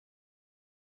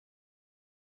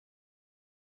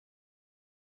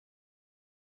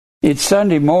It's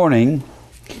Sunday morning,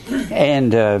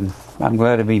 and I'm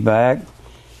glad to be back.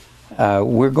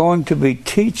 We're going to be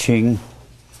teaching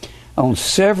on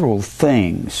several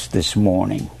things this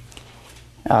morning,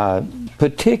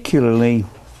 particularly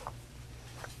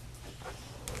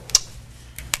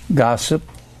gossip,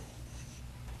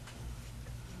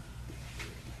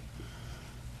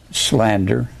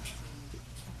 slander,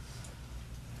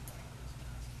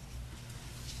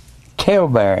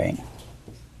 talebearing.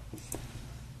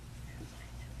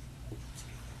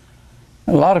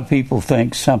 A lot of people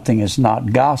think something is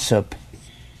not gossip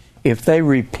if they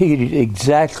repeat it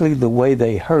exactly the way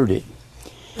they heard it.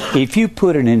 If you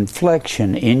put an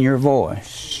inflection in your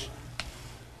voice,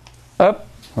 up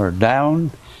or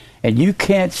down, and you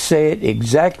can't say it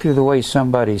exactly the way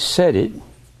somebody said it,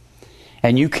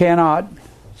 and you cannot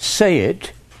say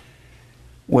it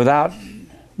without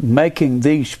making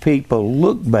these people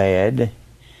look bad,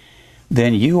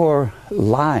 then you are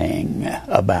lying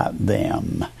about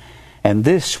them. And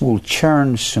this will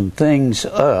churn some things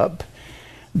up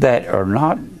that are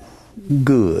not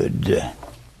good.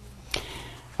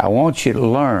 I want you to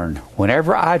learn,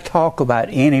 whenever I talk about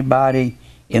anybody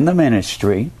in the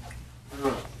ministry,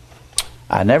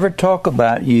 I never talk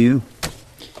about you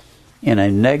in a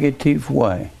negative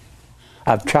way.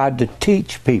 I've tried to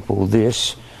teach people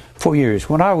this for years.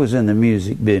 When I was in the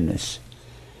music business,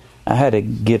 I had a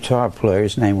guitar player.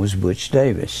 His name was Butch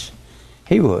Davis.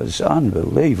 He was an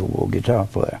unbelievable guitar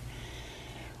player.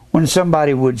 When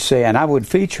somebody would say, and I would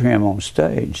feature him on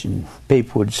stage, and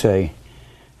people would say,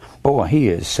 boy, he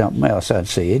is something else, I'd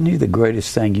say, isn't he the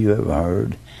greatest thing you ever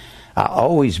heard? I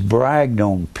always bragged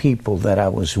on people that I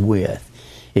was with.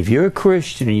 If you're a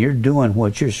Christian and you're doing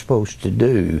what you're supposed to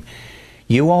do,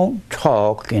 you won't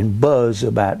talk and buzz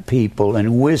about people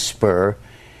and whisper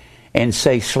and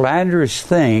say slanderous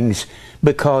things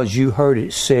because you heard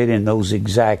it said in those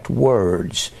exact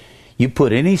words. You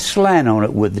put any slant on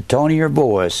it with the tone of your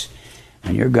voice,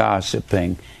 and you're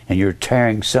gossiping, and you're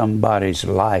tearing somebody's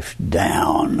life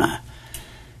down.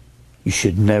 You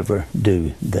should never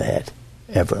do that,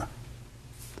 ever.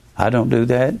 I don't do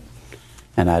that,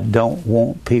 and I don't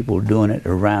want people doing it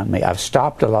around me. I've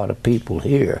stopped a lot of people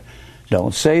here.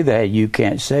 Don't say that, you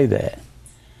can't say that.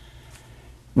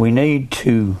 We need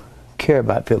to care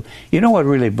about people. You know what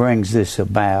really brings this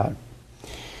about?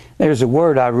 There's a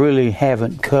word I really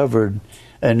haven't covered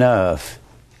enough,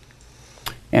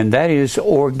 and that is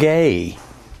orge.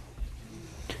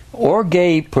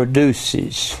 Orge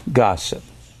produces gossip.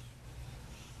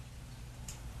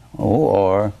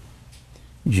 O-R-G-E.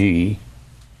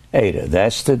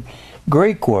 That's the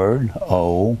Greek word,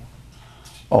 O-R-G-E.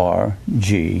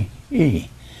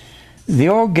 The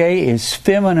orge is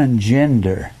feminine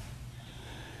gender.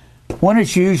 When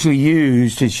it's usually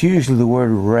used, it's usually the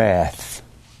word wrath.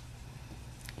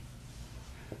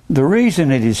 The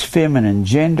reason it is feminine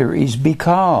gender is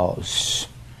because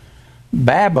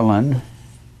Babylon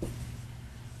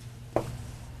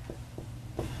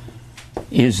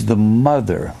is the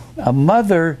mother. A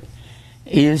mother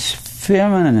is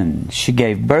feminine. She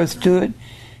gave birth to it.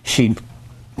 She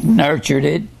nurtured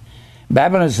it.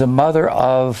 Babylon is the mother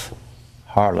of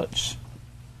harlots.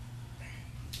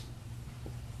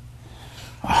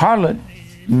 Harlot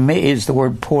is the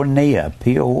word porneia,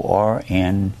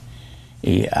 P-O-R-N-E-I-A.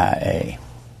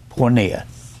 Porneia.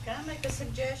 Can I make a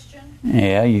suggestion?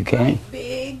 Yeah, you can.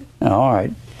 Big. All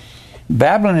right.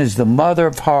 Babylon is the mother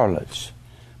of harlots.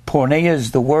 Porneia is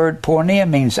the word. Porneia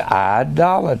means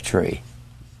idolatry.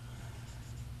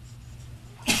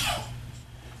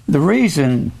 The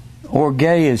reason orge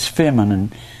is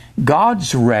feminine,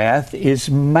 God's wrath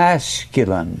is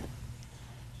masculine.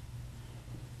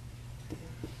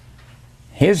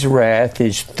 His wrath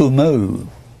is thumu.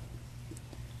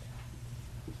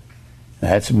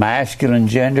 That's masculine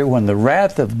gender. When the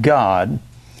wrath of God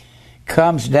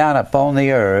comes down upon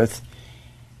the earth,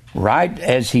 right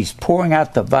as He's pouring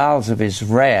out the vials of His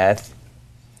wrath,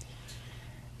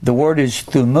 the word is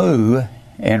thumu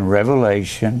in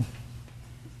Revelation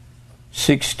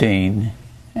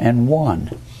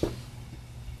 16:1.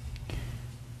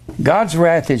 God's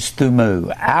wrath is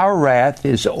thumu. Our wrath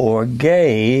is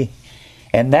orge.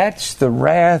 And that's the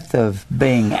wrath of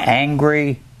being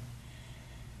angry.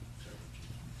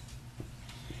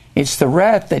 It's the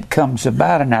wrath that comes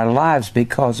about in our lives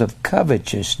because of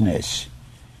covetousness.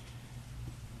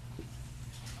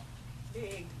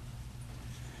 Big.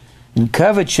 And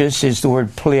covetous is the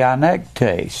word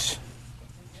pleonectes.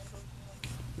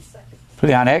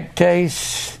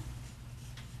 Pleonectes.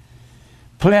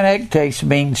 Pleonectes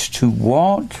means to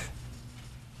want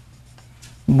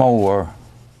more.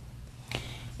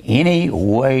 any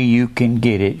way you can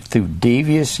get it, through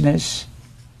deviousness,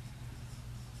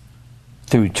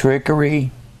 through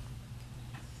trickery,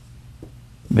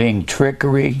 being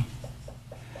trickery.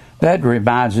 That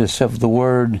reminds us of the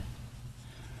word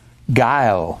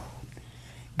guile.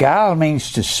 Guile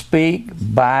means to speak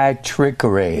by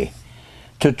trickery,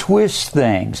 to twist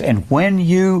things. And when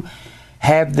you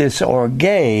have this orge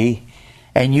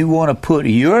and you want to put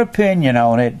your opinion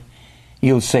on it,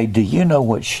 you'll say, do you know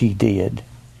what she did?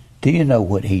 Do you know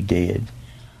what he did?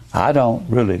 I don't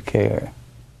really care.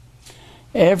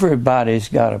 Everybody's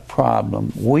got a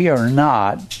problem. We are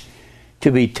not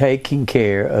to be taking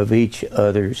care of each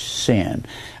other's sin.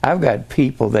 I've got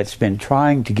people that's been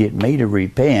trying to get me to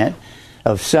repent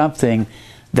of something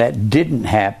that didn't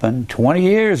happen 20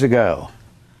 years ago,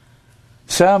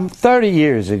 some 30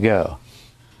 years ago.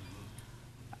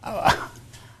 I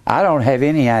don't have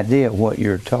any idea what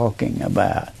you're talking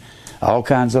about. All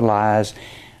kinds of lies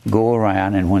go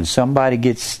around, and when somebody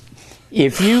gets...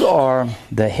 If you are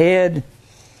the head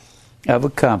of a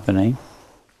company,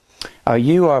 or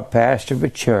you are pastor of a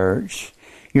church,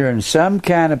 you're in some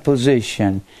kind of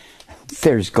position,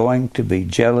 there's going to be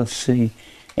jealousy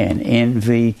and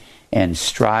envy and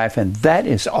strife, and that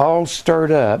is all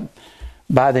stirred up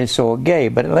by this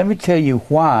orge. But let me tell you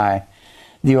why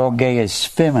the orge is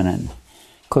feminine.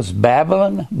 Because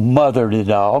Babylon mothered it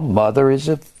all. Mother is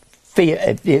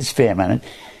feminine.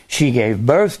 She gave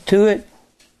birth to it.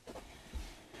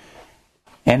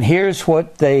 And here's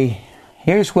what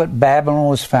Babylon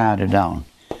was founded on.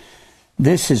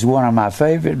 This is one of my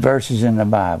favorite verses in the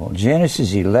Bible.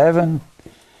 Genesis 11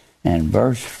 and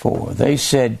verse 4. They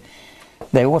said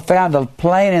they found a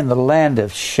plain in the land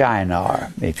of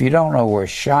Shinar. If you don't know where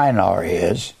Shinar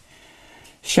is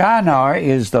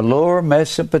the lower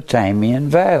Mesopotamian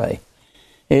valley.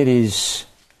 It is,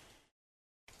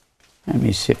 let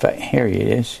me see if here it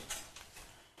is.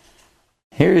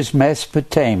 Here is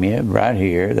Mesopotamia right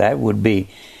here. That would be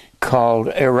called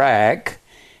Iraq.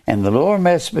 And the lower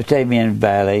Mesopotamian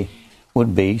valley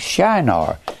would be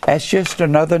Shinar. That's just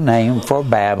another name for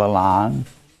Babylon.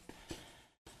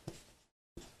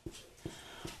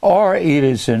 Or it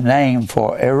is a name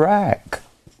for Iraq.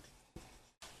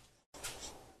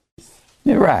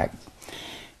 Iraq.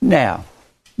 Now,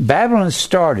 Babylon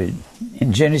started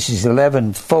in Genesis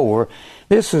 11:4.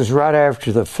 This was right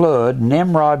after the flood.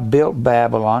 Nimrod built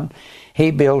Babylon. He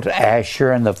built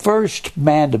Asher, and the first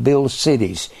man to build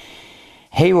cities.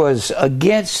 He was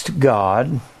against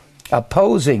God,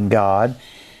 opposing God,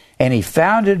 and he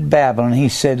founded Babylon. He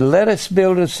said, let us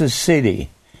build us a city.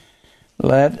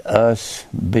 Let us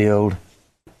build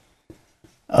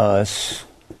us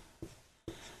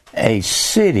a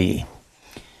city.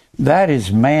 That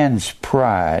is man's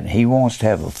pride. He wants to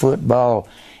have a football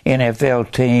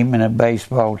NFL team and a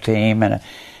baseball team and a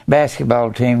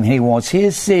basketball team. He wants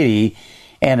his city,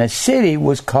 and a city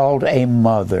was called a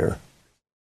mother.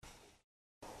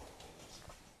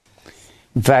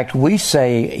 In fact, we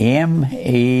say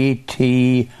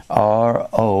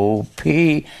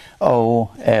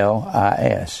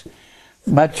metropolis.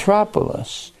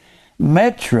 Metropolis.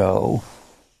 Metro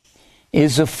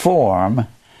is a form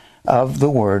of the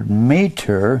word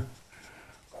meter,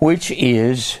 which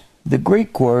is the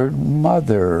Greek word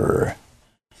mother.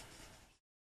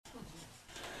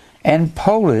 And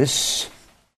polis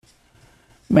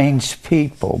means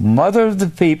people. Mother of the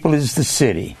people is the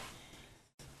city.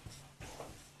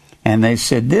 And they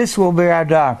said, this will be our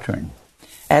doctrine.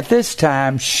 At this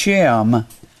time, Shem,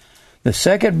 the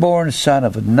second-born son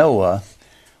of Noah,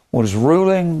 was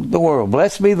ruling the world.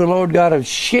 Blessed be the Lord God of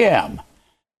Shem.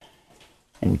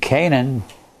 And Canaan,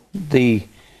 the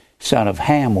son of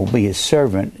Ham, will be his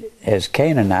servant as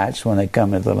Canaanites when they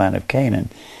come into the land of Canaan.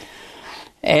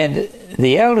 And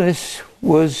the eldest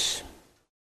was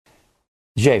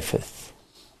Japheth,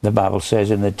 the Bible says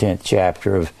in the 10th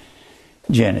chapter of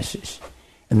Genesis.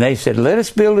 And they said, let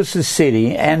us build us a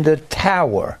city and a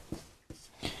tower.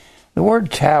 The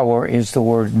word tower is the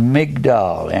word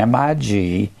Migdal,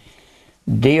 M-I-G-D-O-L.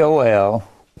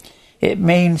 It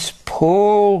means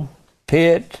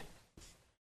pulpit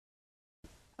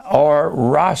or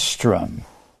rostrum.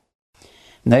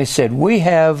 And they said, we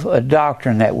have a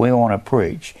doctrine that we want to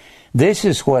preach. This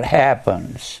is what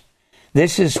happens.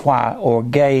 This is why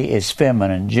orge is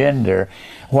feminine gender,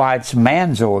 why it's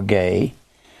man's orge.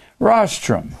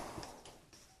 Rostrum.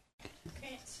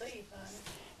 Can't see, honey.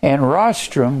 And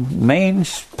rostrum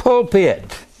means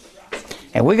pulpit.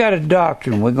 And we got a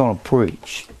doctrine we're going to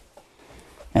preach.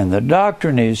 And the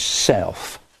doctrine is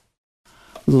self.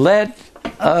 Let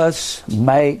us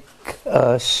make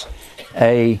us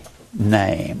a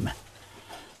name.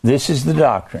 This is the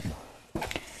doctrine.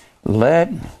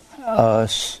 let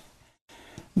us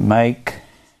make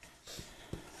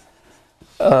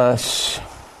us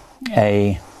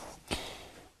a,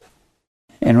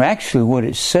 and actually what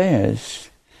it says,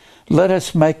 let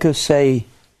us make us a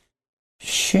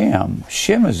Shem.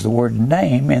 Shem is the word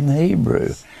name in the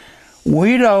Hebrew.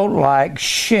 We don't like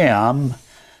Shem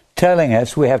telling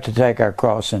us we have to take our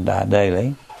cross and die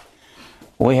daily.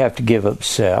 We have to give up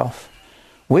self.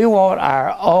 We want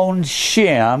our own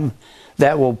Shem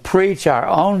that will preach our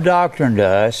own doctrine to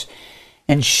us.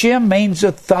 And Shem means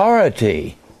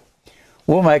authority.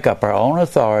 We'll make up our own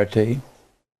authority,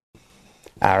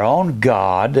 our own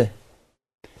God.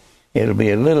 It'll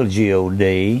be a little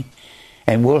G-O-D.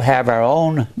 And we'll have our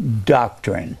own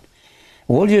doctrine.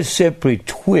 We'll just simply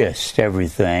twist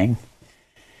everything.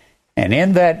 And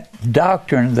in that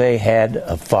doctrine, they had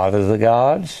a father of the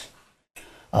gods,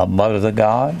 a mother of the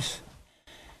gods,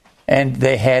 and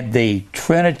they had the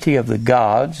Trinity of the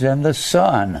gods and the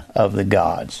Son of the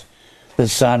gods. The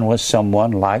Son was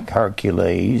someone like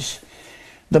Hercules.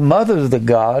 The mother of the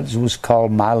gods was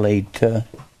called Mylitta,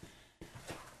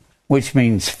 which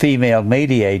means female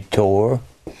mediator,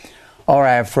 or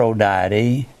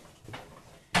Aphrodite.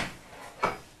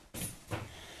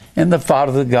 And the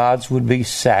father of the gods would be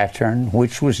Saturn,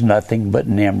 which was nothing but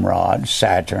Nimrod,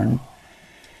 Saturn,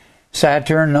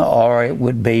 or it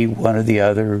would be one of the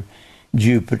other,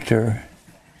 Jupiter.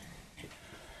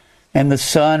 And the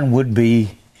son would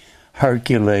be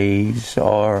Hercules,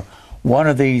 or one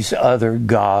of these other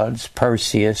gods,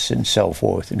 Perseus, and so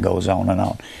forth, and goes on and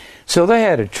on. So they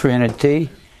had a trinity.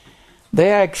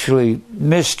 They actually,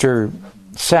 Mr.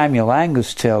 Samuel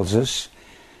Angus tells us,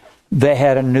 they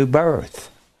had a new birth.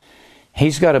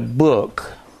 He's got a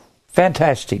book,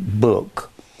 fantastic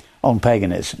book, on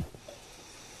paganism.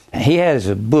 He has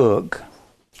a book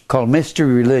called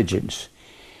Mystery Religions.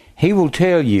 He will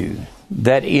tell you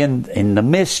that in the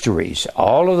mysteries,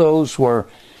 all of those were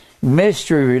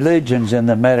mystery religions in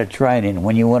the Mediterranean.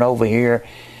 When you went over here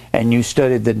and you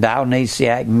studied the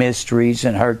Dionysiac mysteries,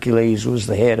 and Hercules was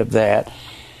the head of that,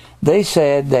 they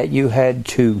said that you had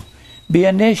to be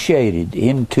initiated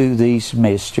into these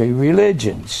mystery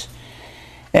religions.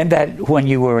 And that when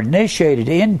you were initiated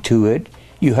into it,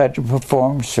 you had to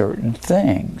perform certain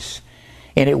things.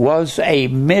 And it was a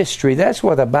mystery. That's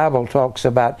why the Bible talks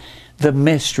about the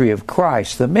mystery of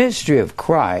Christ. The mystery of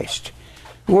Christ.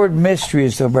 The word mystery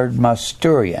is the word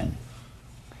mysterion.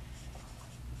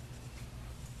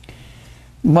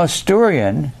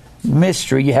 Mysterion,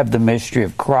 mystery, you have the mystery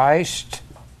of Christ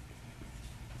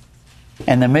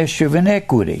and the mystery of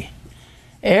iniquity.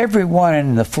 Everyone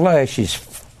in the flesh is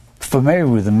familiar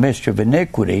with the mystery of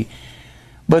iniquity,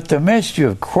 but the mystery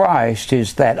of Christ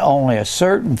is that only a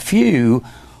certain few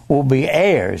will be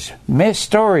heirs.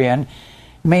 Mysterion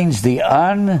means the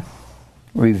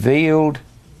unrevealed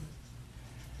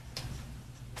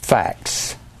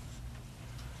facts.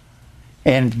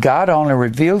 And God only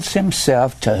reveals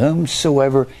himself to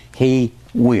whomsoever he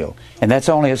will. And that's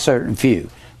only a certain few.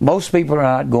 Most people are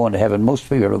not going to heaven. Most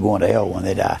people are going to hell when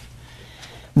they die.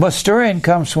 Mysterion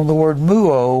comes from the word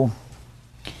muo,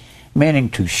 meaning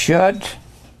to shut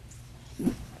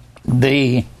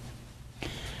the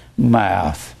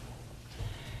mouth.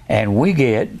 And we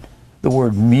get the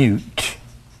word mute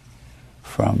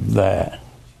from that.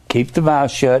 Keep the mouth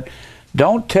shut.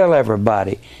 Don't tell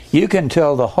everybody. You can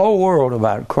tell the whole world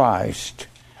about Christ,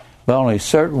 but only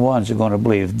certain ones are going to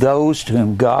believe. Those to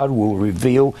whom God will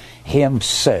reveal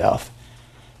himself.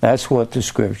 That's what the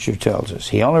Scripture tells us.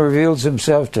 He only reveals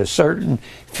himself to a certain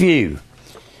few.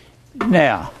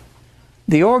 Now,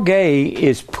 the Orge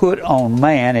is put on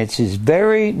man. It's his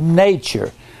very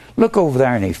nature. Look over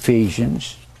there in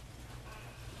Ephesians.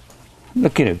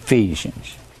 Look at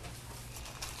Ephesians.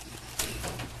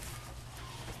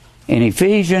 In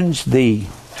Ephesians, the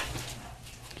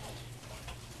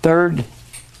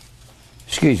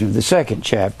second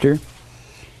chapter,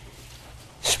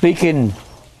 speaking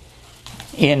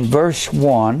in verse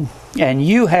 1, and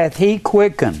you hath he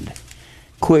quickened.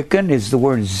 Quickened is the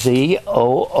word Z-O-O-P-O-I-E-O.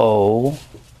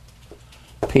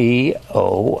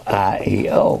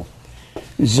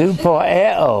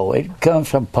 Zoopoeo. It comes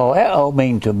from poeo,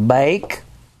 meaning to make.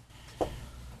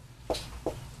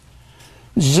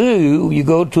 Zoo, you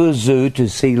go to a zoo to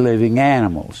see living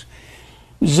animals.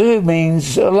 Zoo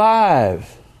means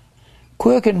alive.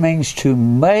 Quicken means to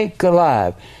make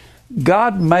alive.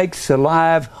 God makes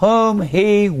alive whom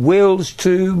he wills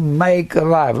to make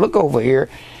alive. Look over here.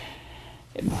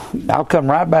 I'll come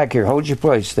right back here. Hold your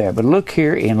place there. But look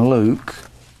here in Luke.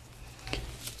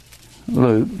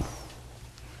 Luke,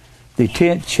 the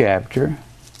 10th chapter.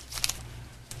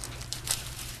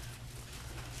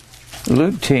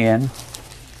 Luke 10.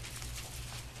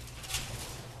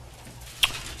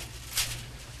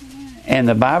 And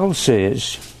the Bible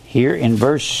says here in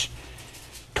verse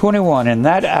 21, in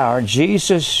that hour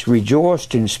Jesus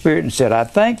rejoiced in spirit and said, I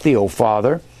thank thee, O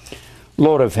Father,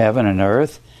 Lord of heaven and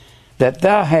earth, that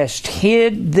thou hast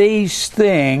hid these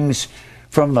things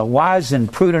from the wise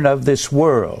and prudent of this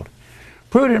world.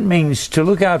 Prudent means to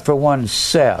look out for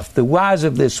oneself. The wise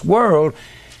of this world,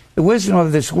 the wisdom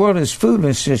of this world is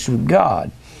foolishness with God,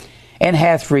 and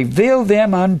hath revealed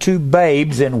them unto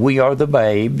babes, and we are the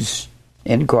babes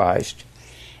in Christ.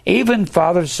 Even,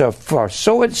 Father, for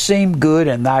so it seemed good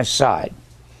in thy sight.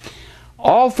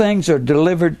 All things are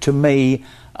delivered to me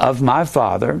of my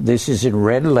Father. This is in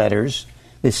red letters.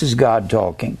 This is God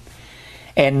talking.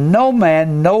 And no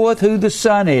man knoweth who the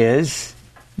Son is,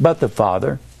 but the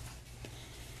Father.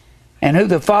 And who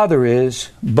the Father is,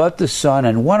 but the Son,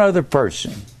 and one other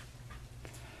person.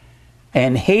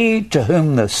 And he to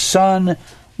whom the Son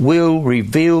will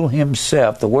reveal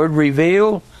himself. The word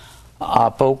reveal,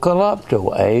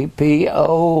 apocalypto,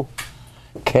 A-P-O-K-A-L-U-P-T-O.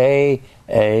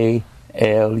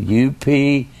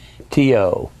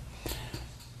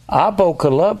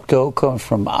 Apocalypto comes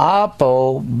from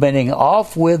apo, meaning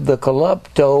off with the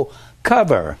calypto,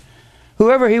 cover.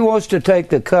 Whoever he wants to take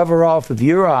the cover off of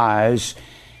your eyes,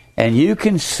 and you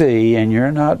can see, and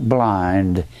you're not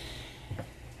blind,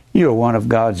 you're one of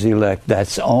God's elect.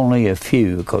 That's only a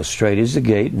few, because straight is the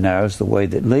gate, and narrow is the way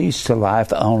that leads to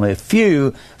life. Only a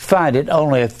few find it.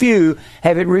 Only a few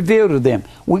have it revealed to them.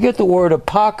 We get the word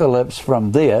apocalypse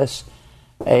from this,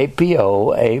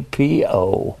 A-P-O-K-A-L-Y-P-S-E.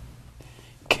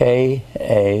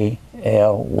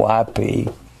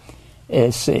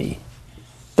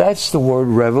 That's the word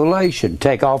revelation.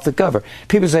 Take off the cover.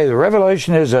 People say the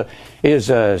Revelation is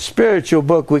a spiritual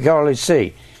book we can hardly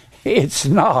see. It's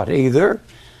not either.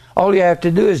 All you have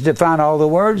to do is define all the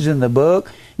words in the book,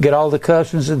 get all the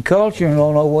customs and culture, and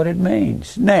you'll know what it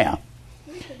means. Now,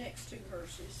 read the next two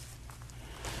verses.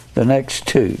 The next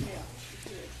two.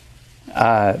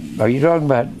 Yeah. Are you talking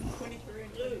about 23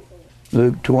 and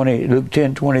 24. Luke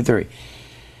 10:23?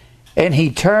 And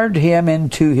he turned him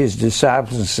into his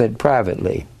disciples and said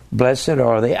privately, Blessed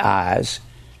are the eyes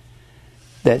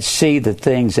that see the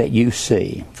things that you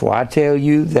see. For I tell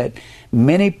you that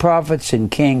many prophets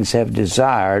and kings have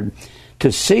desired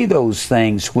to see those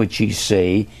things which ye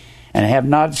see, and have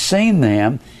not seen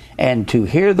them, and to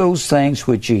hear those things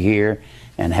which ye hear,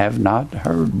 and have not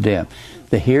heard them.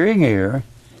 The hearing ear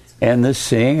and the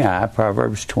seeing eye,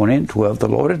 Proverbs 20 and 12, the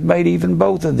Lord hath made even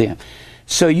both of them.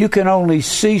 So you can only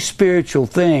see spiritual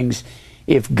things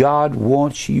if God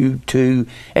wants you to,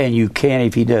 and you can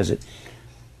if he does it.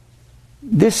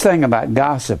 This thing about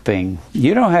gossiping,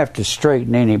 you don't have to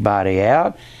straighten anybody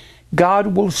out.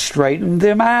 God will straighten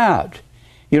them out.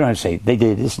 You don't have to say, they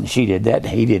did this and she did that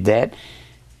and he did that.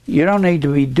 You don't need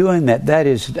to be doing that. That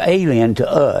is alien to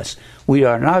us. We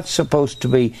are not supposed to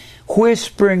be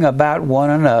whispering about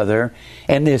one another,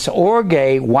 and this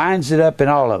orge winds it up in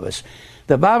all of us.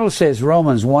 The Bible says,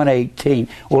 Romans 1:18.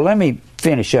 Well, let me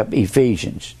finish up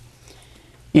Ephesians.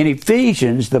 In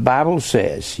Ephesians, the Bible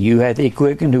says, You hath he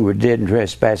quickened who were dead in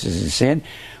trespasses and sin,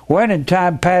 wherein in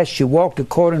time past you walked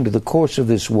according to the course of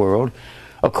this world,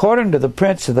 according to the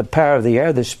prince of the power of the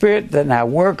air, the spirit that now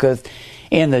worketh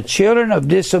in the children of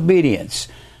disobedience,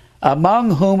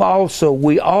 among whom also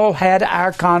we all had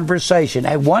our conversation.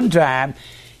 At one time,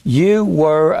 you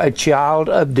were a child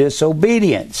of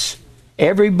disobedience.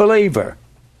 Every believer.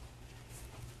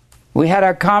 We had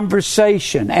our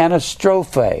conversation,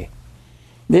 anastrophe.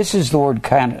 This is the word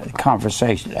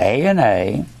conversation.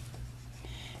 A-N-A,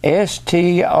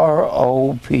 S-T-R-O-P-H-E.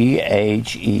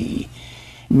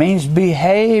 It means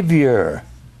behavior.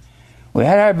 We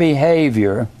had our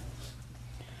behavior.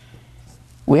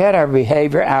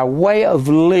 Our way of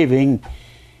living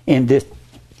in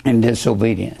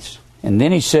disobedience. And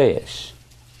then he says,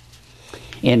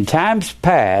 in times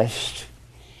past,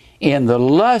 in the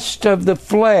lust of the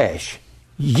flesh,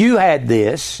 you had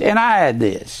this and I had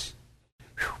this.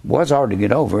 Boy, it's hard to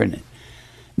get over, isn't it?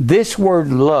 This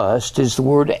word lust is the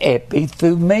word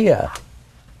epithumia.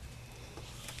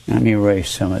 Let me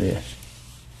erase some of this.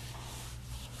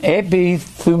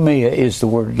 Epithumia is the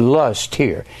word lust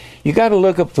here. You got to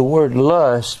look up the word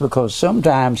lust, because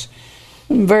sometimes,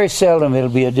 very seldom, it'll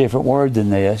be a different word than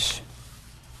this.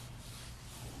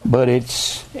 But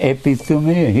it's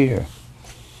epithumia here.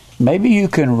 Maybe you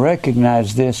can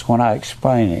recognize this when I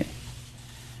explain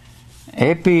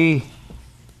it.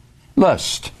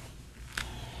 Lust.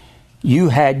 You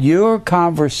had your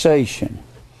conversation,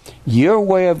 your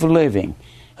way of living.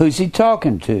 Who's he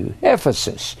talking to?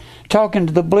 Ephesus. Talking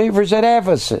to the believers at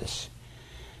Ephesus.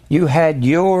 You had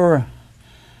your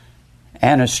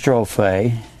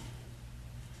anastrophe,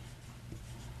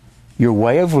 your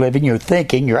way of living, your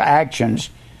thinking, your actions,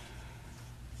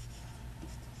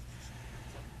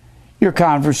 your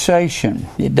conversation.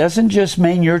 It doesn't just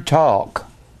mean your talk.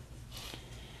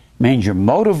 It means your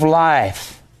mode of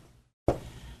life,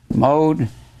 mode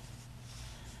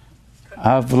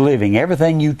of living.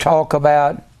 Everything you talk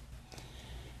about,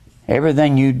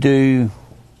 everything you do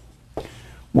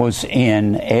was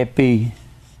in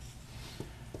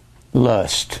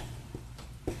lust,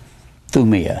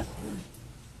 thumia.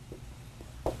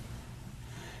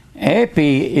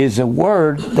 Epi is a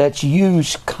word that's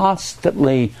used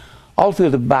constantly all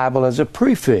through the Bible as a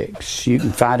prefix. You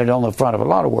can find it on the front of a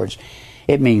lot of words.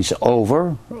 It means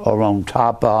over or on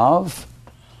top of.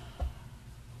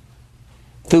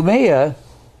 Thumia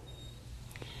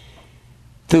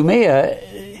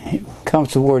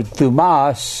comes the word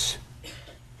thumas,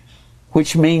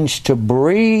 which means to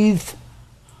breathe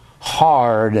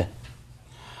hard,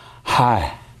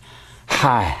 high.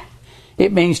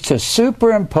 It means to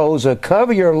superimpose or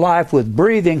cover your life with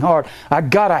breathing hard. I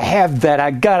gotta have that.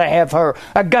 I gotta have her.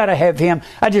 I gotta have him.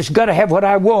 I just gotta have what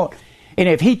I want. And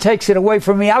if he takes it away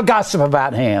from me, I'll gossip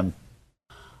about him.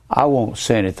 I won't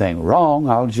say anything wrong.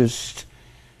 I'll just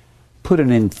put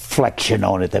an inflection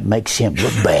on it that makes him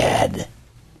look bad.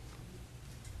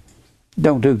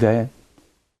 Don't do that.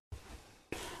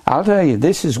 I'll tell you,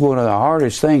 this is one of the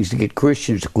hardest things to get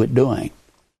Christians to quit doing.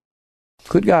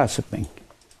 Quit gossiping.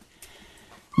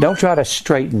 Don't try to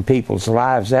straighten people's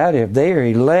lives out. If they are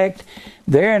elect,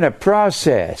 they're in a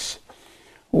process.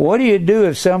 What do you do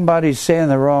if somebody's saying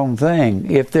the wrong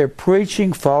thing? If they're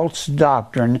preaching false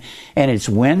doctrine and it's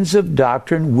winds of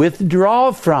doctrine,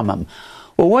 withdraw from them.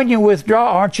 Well, when you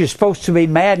withdraw, aren't you supposed to be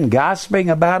mad and gossiping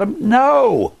about them?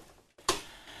 No.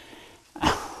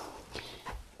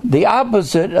 The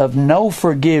opposite of no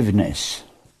forgiveness,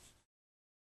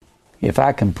 if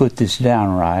I can put this down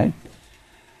right,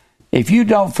 if you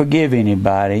don't forgive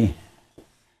anybody,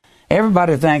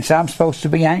 everybody thinks I'm supposed to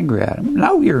be angry at them.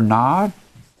 No, you're not.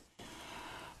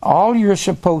 All you're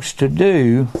supposed to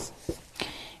do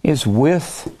is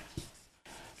withdraw.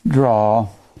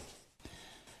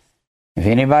 If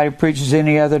anybody preaches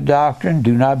any other doctrine,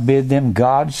 do not bid them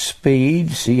Godspeed,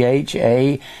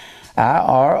 Charo.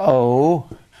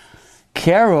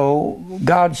 Caro,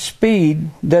 Godspeed,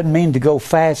 doesn't mean to go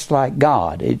fast like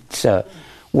God. It's a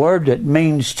word that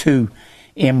means to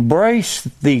embrace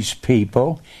these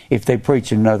people if they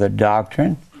preach another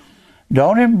doctrine.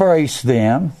 Don't embrace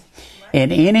them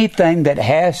in anything that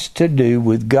has to do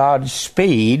with God's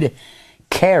speed,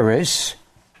 charis.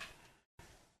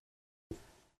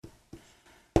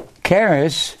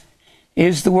 Charis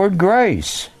is the word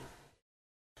grace.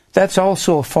 That's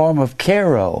also a form of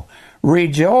caro.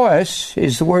 Rejoice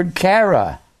is the word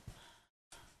chara.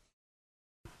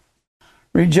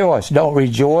 Rejoice. Don't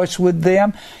rejoice with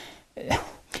them.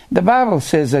 The Bible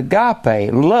says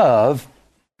agape, love,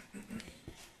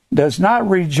 does not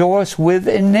rejoice with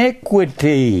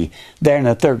iniquity. There in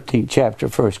the 13th chapter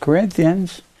of 1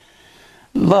 Corinthians.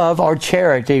 Love or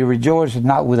charity rejoices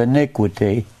not with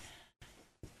iniquity.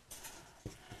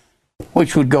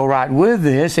 Which would go right with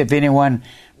this. If anyone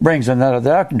brings another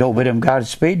doctrine, don't bid him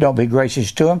Godspeed, don't be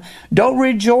gracious to him, don't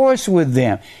rejoice with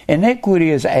them. Iniquity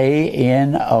is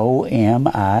Anomia.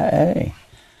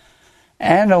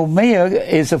 Anomia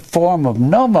is a form of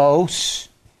nomos,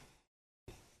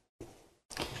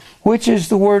 which is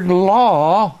the word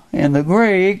law in the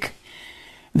Greek.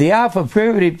 The alpha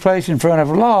privative placed in front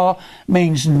of law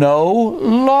means no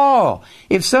law.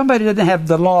 If somebody doesn't have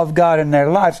the law of God in their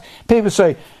lives, people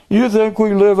say, you think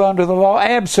we live under the law?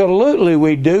 Absolutely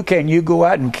we do. Can you go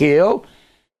out and kill?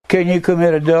 Can you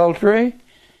commit adultery?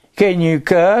 Can you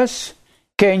cuss?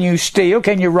 Can you steal?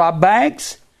 Can you rob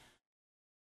banks?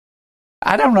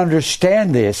 I don't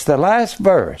understand this. The last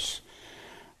verse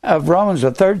of Romans,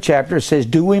 the 3rd chapter, says,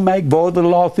 do we make void the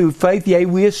law through faith? Yea,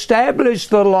 we establish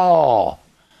the law.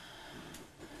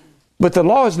 But the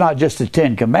law is not just the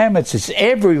 10 Commandments. It's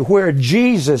everywhere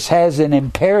Jesus has an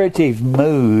imperative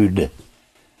mood.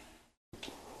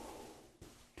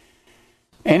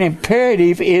 An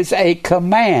imperative is a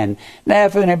command. Now,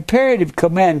 if an imperative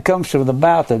command comes from the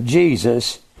mouth of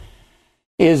Jesus,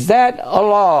 is that a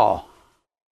law?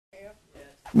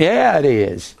 Yeah, it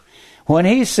is. When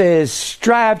he says,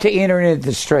 strive to enter into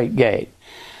the straight gate.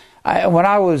 When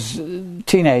I was a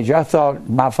teenager, I thought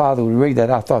my father would read that.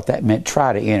 I thought that meant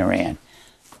try to enter in.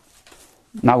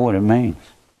 Not what it means.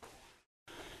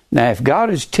 Now, if God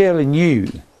is telling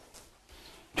you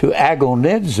to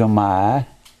agonizomai,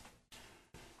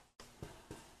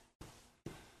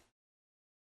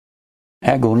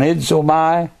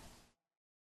 Agonizomai.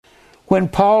 When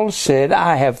Paul said,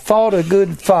 I have fought a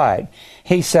good fight,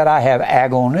 he said, I have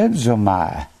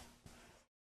agonizomai.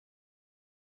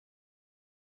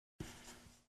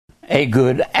 A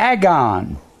good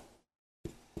agon.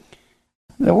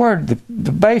 The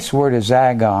base word is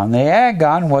agon. The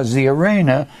agon was the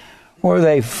arena where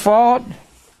they fought,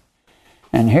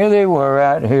 and here they were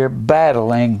out here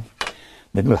battling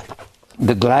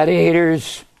the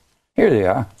gladiators. Here they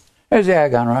are. There's the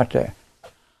agon right there.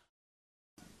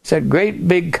 It's that great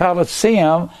big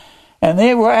Colosseum, and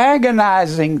they were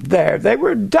agonizing there. They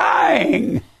were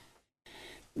dying.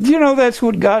 You know, that's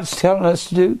what God's telling us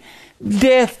to do.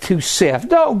 Death to self.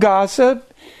 Don't gossip.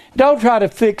 Don't try to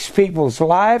fix people's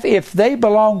life. If they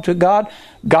belong to God,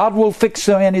 God will fix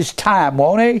them in His time,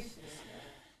 won't He?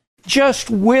 Just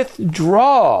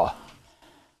withdraw.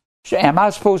 Am I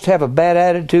supposed to have a bad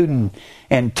attitude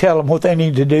and tell them what they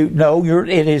need to do? No,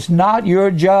 it is not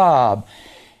your job.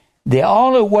 The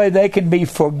only way they can be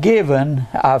forgiven,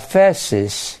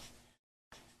 aphesis,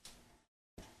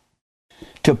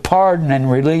 to pardon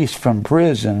and release from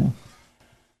prison,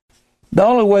 the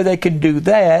only way they can do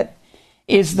that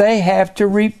is they have to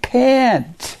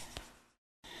repent.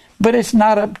 But it's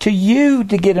not up to you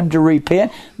to get them to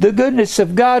repent. The goodness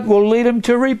of God will lead them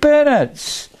to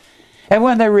repentance. And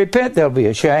when they repent, they'll be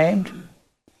ashamed.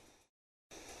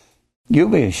 You'll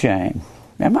be ashamed.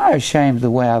 Am I ashamed of the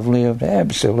way I've lived?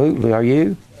 Absolutely. Are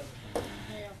you?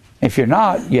 If you're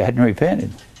not, you hadn't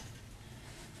repented.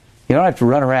 You don't have to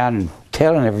run around and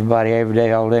telling everybody every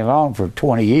day, all day long for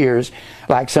 20 years,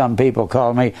 like some people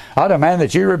call me, I demand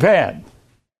that you repent.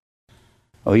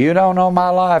 Well, you don't know my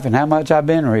life and how much I've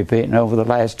been repenting over the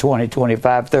last 20,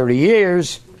 25, 30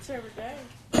 years. It's every day.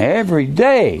 Every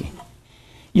day.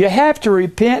 You have to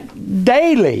repent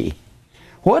daily.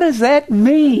 What does that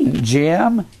mean,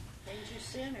 Jim? Means you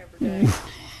sin every day.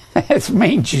 That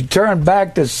means you turn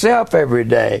back to self every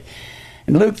day.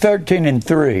 In Luke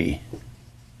 13:3,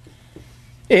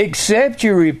 except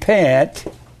you repent,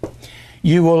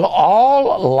 you will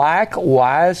all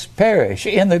likewise perish.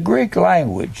 In the Greek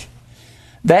language,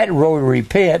 that word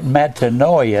repent,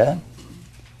 metanoia,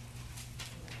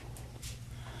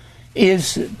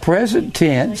 is present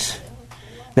tense.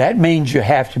 That means you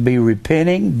have to be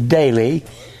repenting daily.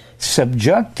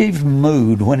 Subjunctive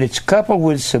mood, when it's coupled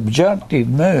with subjunctive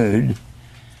mood,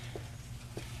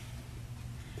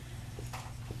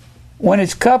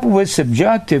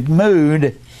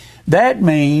 that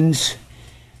means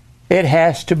it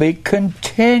has to be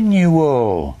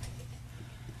continual.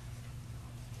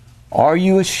 Are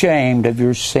you ashamed of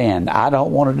your sin? I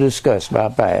don't want to discuss my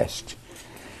past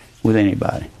with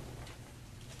anybody.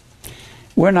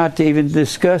 We're not to even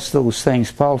discuss those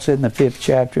things. Paul said in the 5th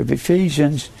chapter of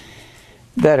Ephesians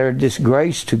that are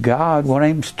disgrace to God. One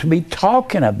aims to be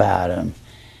talking about them.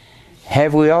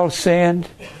 Have we all sinned?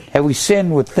 Have we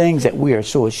sinned with things that we are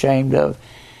so ashamed of?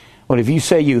 Well, if you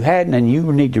say you hadn't, then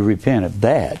you need to repent of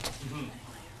that.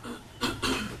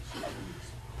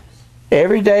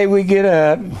 Every day we get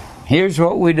up, here's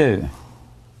what we do.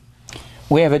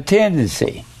 We have a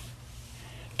tendency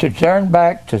to turn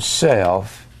back to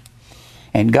self,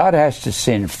 and God has to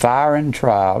send fire and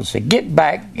trials to get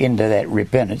back into that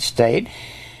repentant state.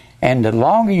 And the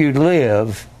longer you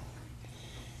live,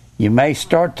 you may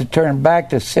start to turn back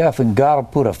to self, and God will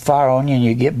put a fire on you, and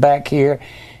you get back here,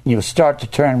 and you'll start to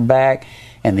turn back.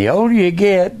 And the older you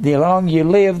get, the longer you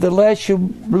live, the less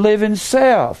you live in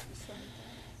self.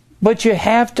 But you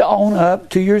have to own up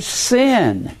to your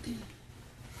sin.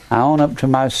 I own up to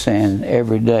my sin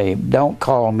every day. Don't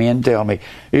call me and tell me,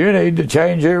 you need to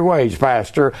change your ways,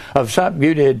 Pastor, of something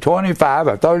you did 25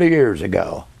 or 30 years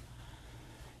ago.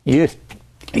 You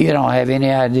don't have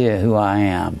any idea who I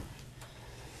am.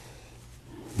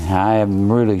 I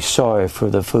am really sorry for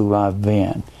the fool I've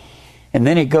been. And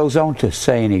then he goes on to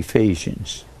say in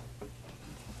Ephesians,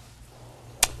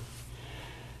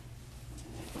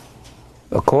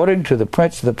 according to the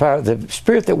prince of the power, the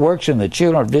spirit that works in the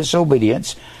children of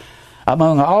disobedience,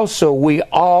 among also we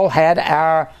all had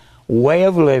our way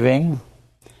of living,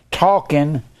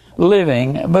 talking,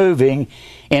 living, moving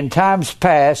in times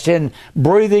past, in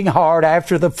breathing hard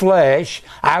after the flesh.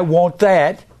 I want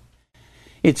that.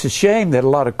 It's a shame that a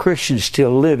lot of Christians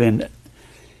still live in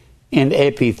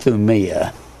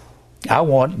epithumia. I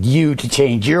want you to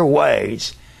change your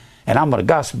ways, and I'm going to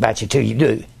gossip about you till you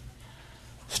do.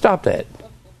 Stop that.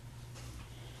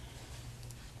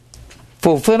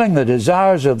 Fulfilling the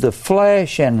desires of the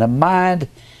flesh and the mind,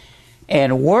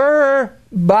 and were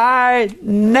by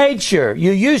nature,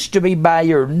 you used to be by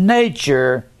your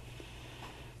nature,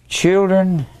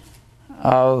 children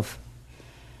of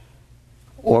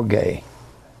Orge.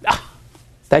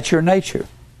 That's your nature.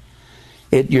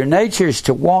 Your nature is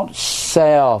to want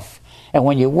self. And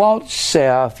when you want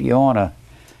self, you want to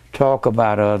talk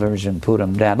about others and put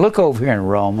them down. Look over here in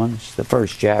Romans, the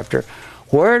 1st chapter.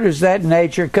 Where does that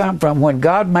nature come from? When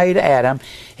God made Adam,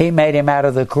 He made him out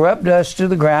of the corrupt dust of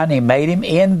the ground. He made him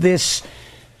in this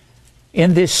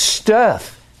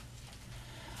stuff.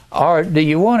 Or do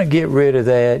you want to get rid of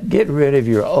that? Get rid of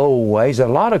your old ways. A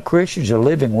lot of Christians are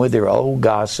living with their old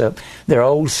gossip, their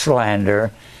old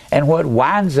slander, and what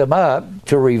winds them up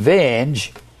to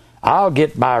revenge. I'll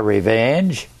get my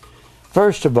revenge.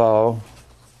 First of all,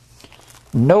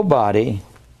 nobody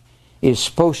is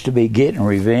supposed to be getting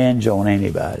revenge on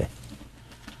anybody.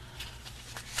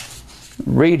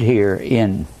 Read here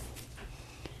in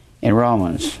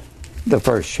Romans, the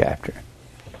 1st chapter.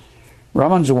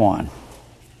 Romans 1.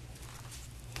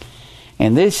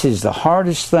 And this is the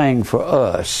hardest thing for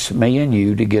us, me and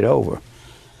you, to get over.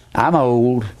 I'm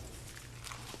old.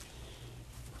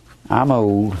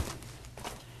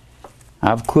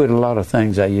 I've quit a lot of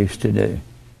things I used to do.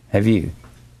 Have you?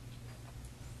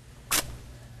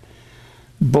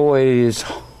 Boy, it is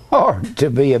hard to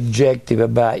be objective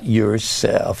about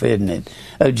yourself, isn't it?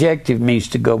 Objective means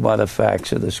to go by the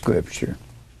facts of the Scripture.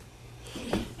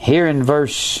 Here in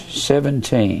verse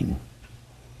 17,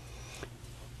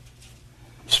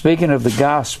 speaking of the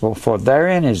gospel, for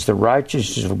therein is the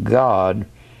righteousness of God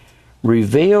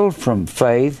revealed from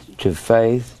faith to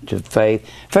faith to faith.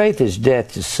 Faith is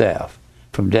death to self.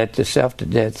 From death to self to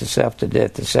death to self to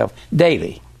death to self.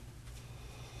 Daily.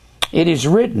 It is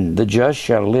written, the just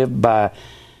shall live by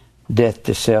death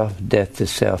to self, death to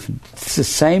self. It's the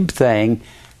same thing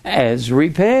as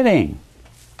repenting.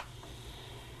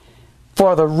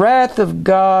 For the wrath of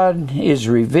God is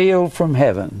revealed from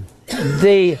heaven.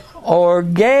 The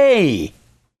Orge.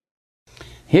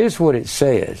 Here's what it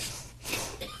says.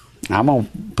 I'm going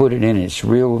to put it in its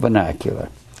real vernacular.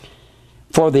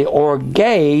 For the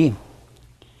Orge,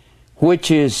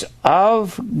 which is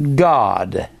of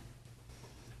God.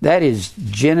 That is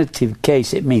genitive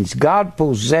case. It means God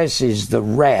possesses the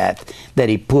wrath that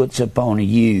He puts upon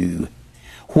you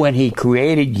when He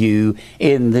created you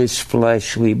in this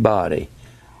fleshly body.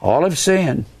 All have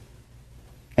sinned,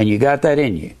 and you got that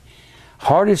in you.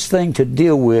 Hardest thing to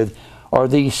deal with are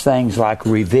these things like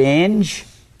revenge.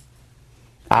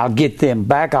 I'll get them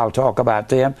back. I'll talk about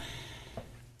them.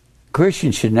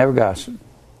 Christians should never gossip.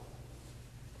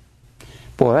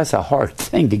 Boy, that's a hard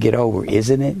thing to get over,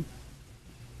 isn't it?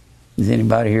 Has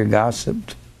anybody here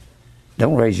gossiped?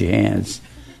 Don't raise your hands.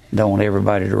 Don't want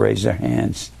everybody to raise their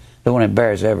hands. Don't want to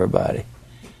embarrass everybody.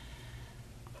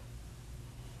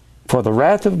 For the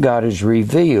wrath of God is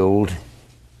revealed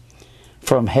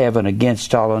from heaven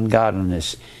against all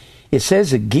ungodliness. It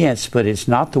says against, but it's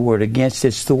not the word against.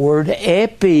 It's the word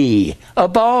epi,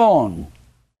 upon.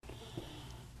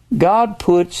 God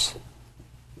puts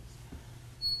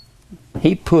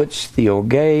the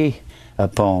Orge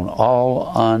upon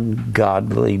all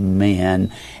ungodly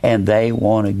men, and they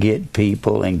want to get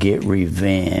people and get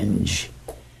revenge.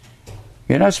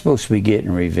 You're not supposed to be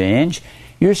getting revenge.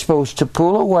 You're supposed to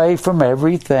pull away from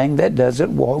everything that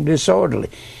doesn't walk disorderly.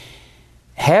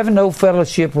 Have no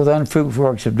fellowship with unfruitful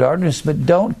works of darkness, but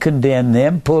don't condemn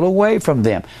them. Pull away from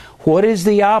them. What is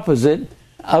the opposite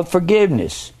of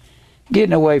forgiveness?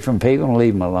 Getting away from people and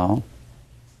leave them alone.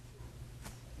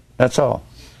 That's all.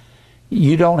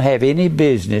 You don't have any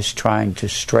business trying to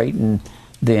straighten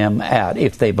them out.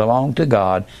 If they belong to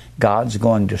God, God's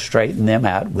going to straighten them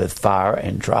out with fire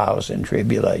and trials and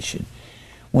tribulation.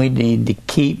 We need to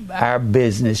keep our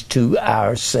business to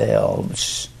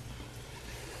ourselves.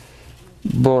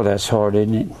 Boy, that's hard,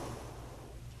 isn't it?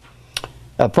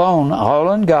 Upon all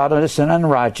ungodliness and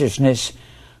unrighteousness,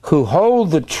 who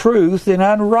hold the truth in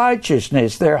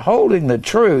unrighteousness. They're holding the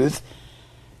truth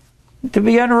to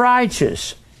be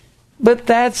unrighteous. But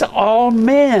that's all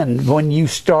men. When you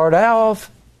start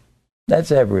off,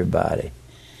 that's everybody.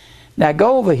 Now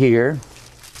go over here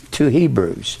to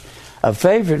Hebrews. A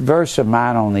favorite verse of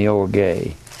mine on the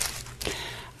Orge.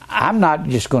 I'm not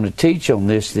just going to teach on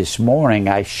this morning.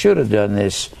 I should have done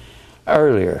this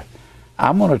earlier.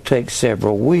 I'm going to take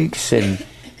several weeks and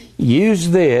use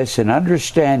this in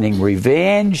understanding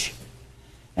revenge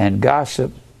and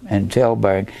gossip and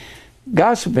talebearing.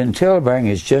 Gossip and talebearing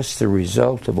is just the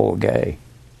result of Orge.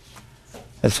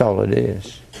 That's all it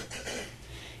is.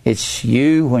 It's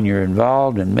you when you're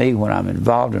involved and me when I'm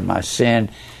involved in my sin,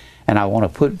 and I want to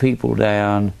put people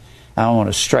down. I want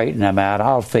to straighten them out.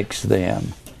 I'll fix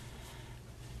them.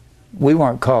 We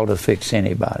weren't called to fix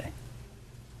anybody.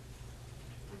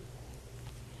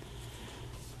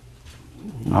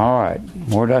 All right.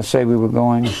 Where did I say we were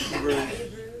going?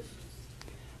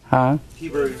 Huh?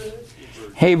 Hebrews.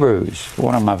 Hebrews,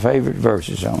 one of my favorite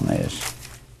verses on this.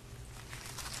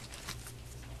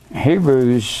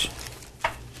 Hebrews,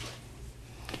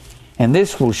 and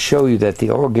this will show you that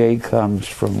the Orge comes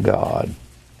from God.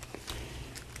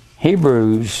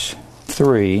 Hebrews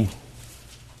 3.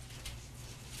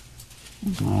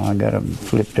 Oh, I got them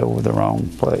flipped over the wrong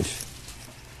place.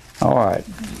 All right.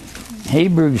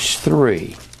 Hebrews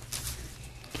 3.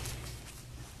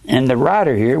 And the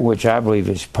writer here, which I believe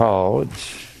is Paul,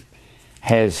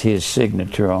 has his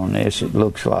signature on this, it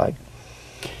looks like.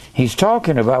 He's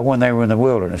talking about when they were in the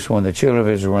wilderness, when the children of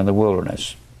Israel were in the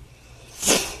wilderness.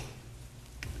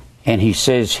 And he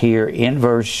says here in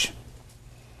verse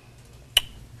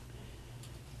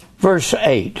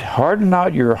 8, harden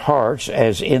not your hearts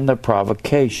as in the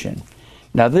provocation.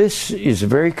 Now this is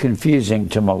very confusing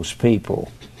to most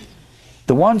people.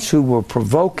 The ones who were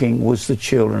provoking was the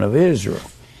children of Israel.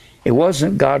 It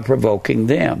wasn't God provoking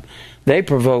them. They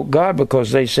provoked God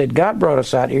because they said, God brought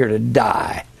us out here to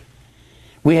die.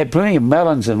 We had plenty of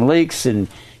melons and leeks and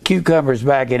cucumbers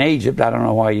back in Egypt. I don't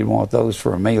know why you want those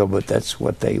for a meal, but that's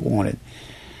what they wanted.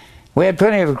 We had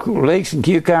plenty of leeks and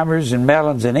cucumbers and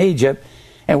melons in Egypt,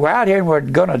 and we're out here and we're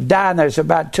going to die, and there's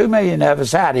about 2 million of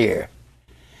us out here.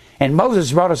 And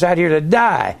Moses brought us out here to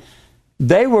die.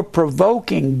 They were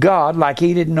provoking God like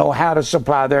he didn't know how to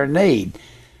supply their need.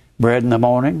 Bread in the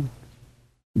morning,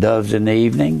 doves in the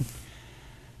evening,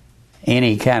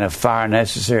 any kind of fire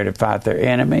necessary to fight their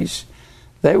enemies.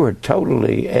 They were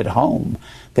totally at home.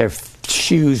 Their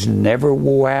shoes never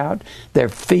wore out. Their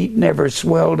feet never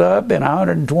swelled up in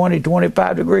 120,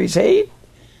 25 degrees heat.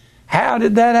 How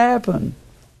did that happen?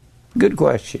 Good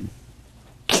question.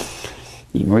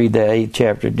 You can read the 8th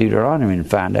chapter of Deuteronomy and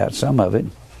find out some of it.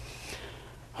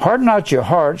 Harden not your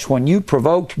hearts when you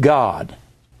provoked God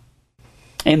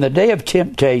in the day of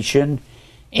temptation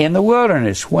in the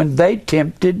wilderness, when they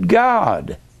tempted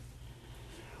God.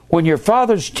 When your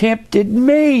fathers tempted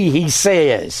me, he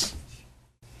says,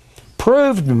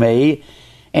 proved me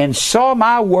and saw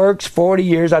my works 40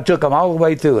 years. I took them all the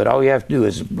way through it. All you have to do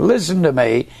is listen to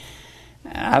me.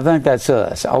 I think that's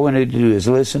us. All we need to do is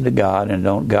listen to God and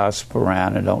don't gossip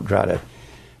around and don't try to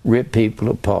rip people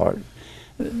apart.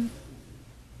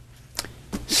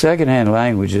 Secondhand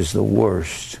language is the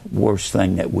worst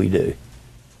thing that we do.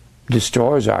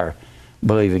 Destroys our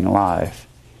believing life.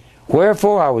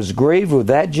 Wherefore I was grieved with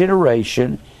that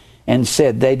generation and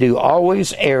said, they do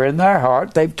always err in their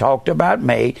heart. They've talked about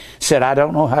me, said I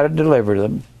don't know how to deliver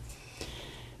them.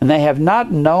 And they have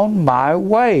not known my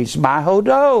ways, my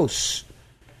hodos.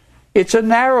 It's a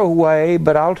narrow way,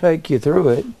 but I'll take you through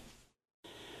it.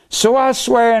 So I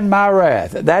swear in my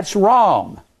wrath. That's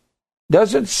wrong.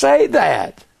 Doesn't say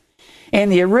that. In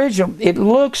the original, it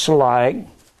looks like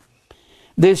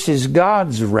this is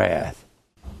God's wrath.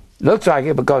 Looks like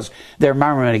it because they're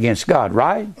murmuring against God,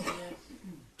 right?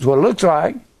 That's what it looks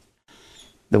like.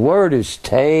 The word is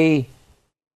T-O-R-G,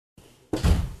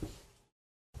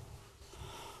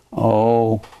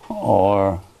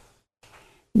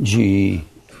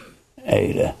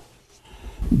 Ada.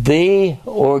 The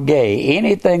Orge,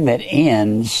 anything that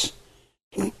ends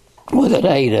with an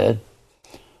Ada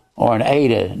or an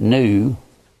Ada new,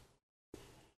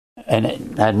 and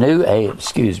a new Ada,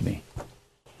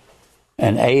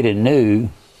 an Ada new,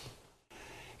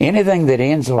 anything that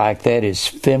ends like that is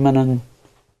feminine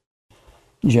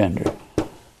gender.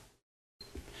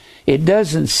 It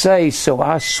doesn't say, so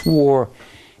I swore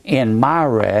in my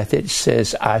wrath. It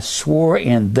says, I swore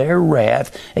in their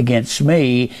wrath against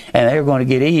me, and they're going to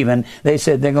get even. They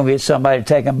said they're going to get somebody to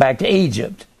take them back to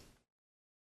Egypt.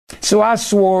 So I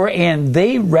swore in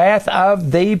the wrath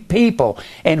of the people.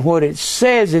 And what it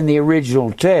says in the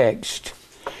original text,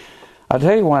 I'll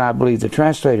tell you when I believe the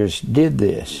translators did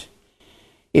this.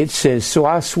 It says, so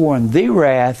I swore in the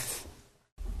wrath,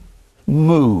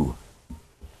 mu.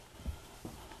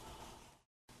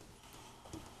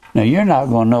 Now you're not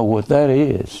going to know what that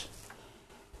is.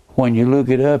 When you look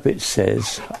it up, it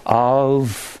says,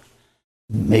 of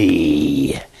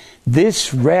me.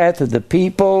 This wrath of the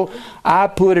people, I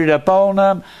put it upon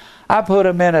them. I put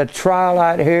them in a trial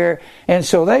out here. And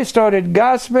so they started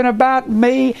gossiping about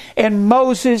me, and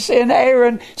Moses and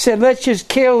Aaron said, let's just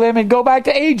kill them and go back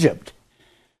to Egypt.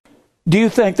 Do you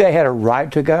think they had a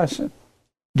right to gossip?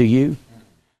 Do you?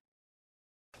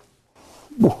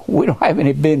 We don't have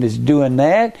any business doing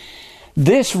that.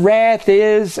 This wrath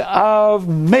is of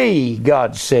me,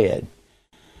 God said.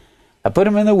 I put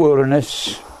them in the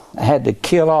wilderness. I had to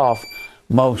kill off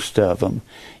most of them.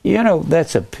 You know,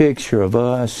 that's a picture of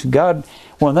us. God,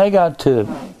 when they got to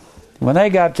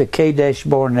Kadesh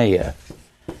Barnea,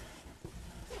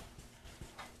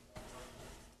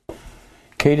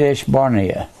 Kadesh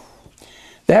Barnea.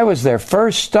 That was their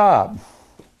first stop.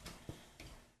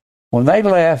 When they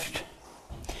left,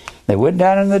 they went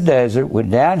down in the desert, went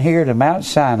down here to Mount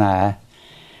Sinai.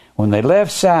 When they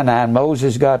left Sinai and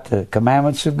Moses got the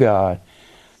commandments of God,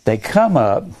 they come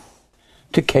up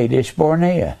to Kadesh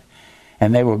Barnea.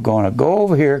 And they were going to go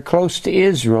over here close to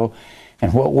Israel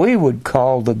and what we would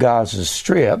call the Gaza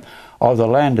Strip, or the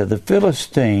land of the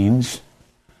Philistines.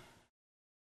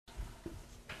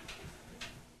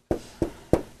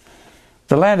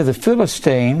 The land of the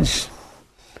Philistines,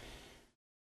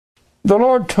 the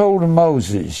Lord told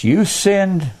Moses, you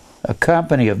send a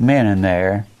company of men in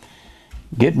there,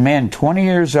 get men 20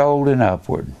 years old and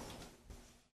upward.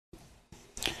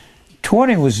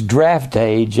 20 was draft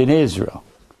age in Israel.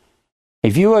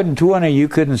 If you wasn't 20, you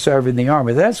couldn't serve in the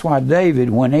army. That's why David,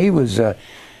 when he was a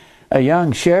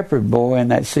young shepherd boy in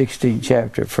that 16th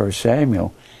chapter of 1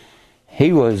 Samuel,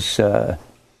 he was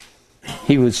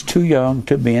too young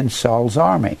to be in Saul's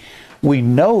army. We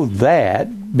know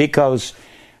that because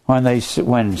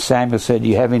when Samuel said, "Do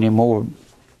you have any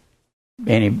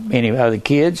other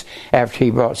kids?" after he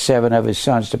brought 7 of his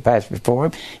sons to pass before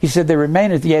him, he said, "There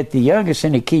remaineth yet the youngest,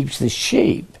 and he keeps the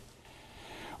sheep."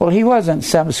 Well, he wasn't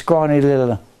some scrawny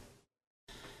little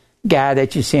guy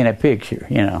that you see in a picture,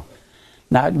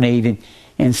 knock kneed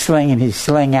and slinging his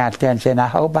sling out there and saying, I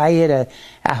hope I hit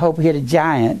a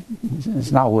giant.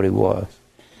 That's not what he was.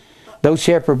 Those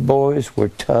shepherd boys were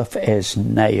tough as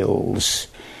nails.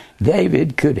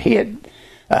 David could hit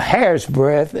a hair's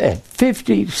breadth at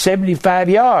 50, 75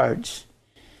 yards.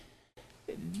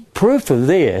 Proof of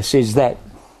this is that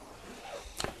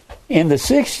in the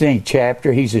 16th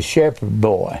chapter, he's a shepherd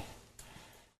boy.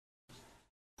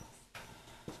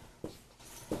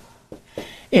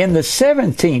 In the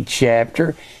 17th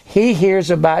chapter, he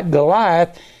hears about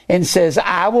Goliath and says,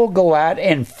 I will go out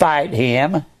and fight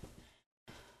him.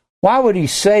 Why would he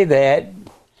say that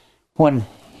when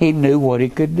he knew what he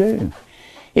could do?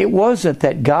 It wasn't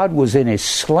that God was in his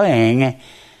sling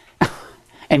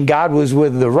and God was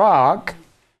with the rock.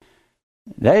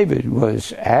 David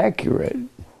was accurate.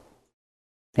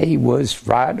 He was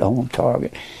right on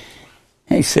target.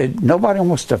 He said, nobody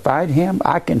wants to fight him.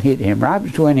 I can hit him right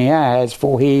between the eyes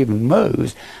before he even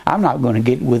moves. I'm not going to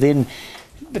get within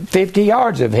 50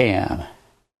 yards of him.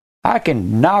 I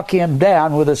can knock him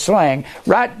down with a sling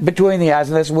right between the eyes,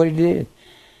 and that's what he did.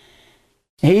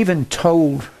 He even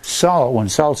told Saul, when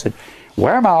Saul said,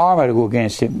 wear my armor to go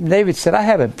against him. David said, I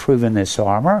haven't proven this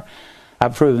armor.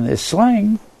 I've proven this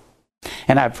sling,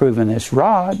 and I've proven this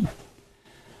rod.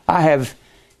 I have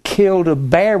killed a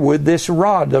bear with this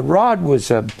rod. The rod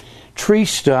was a tree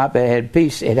stump that had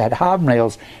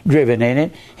hobnails driven in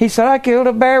it. He said, I killed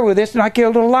a bear with this, and I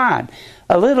killed a lion.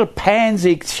 A little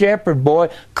pansy shepherd boy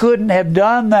couldn't have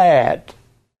done that.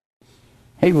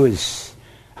 He was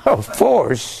a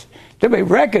force to be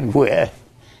reckoned with.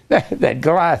 That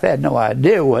Goliath had no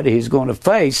idea what he was going to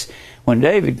face when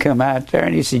David come out there,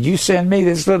 and he said, you send me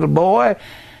this little boy?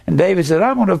 And David said,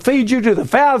 I'm going to feed you to the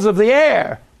fowls of the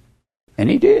air. And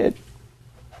he did.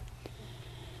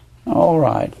 All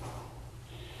right.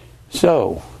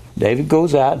 So, David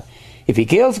goes out. If he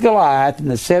kills Goliath in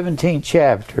the 17th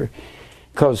chapter,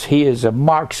 because he is a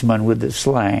marksman with the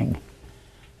sling,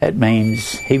 that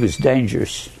means he was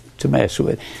dangerous to mess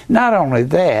with. Not only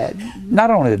that,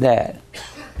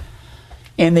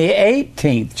 in the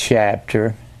 18th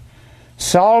chapter,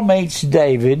 Saul meets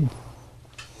David.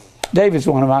 David's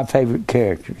one of my favorite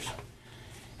characters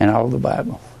in all the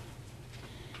Bible.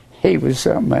 He was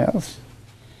something else.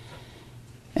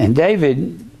 And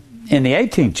David, in the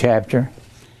 18th chapter,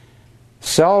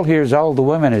 Saul hears all the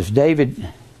women as David.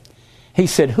 He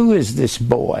said, who is this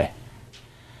boy?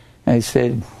 And he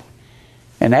said,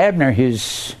 and Abner,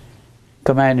 his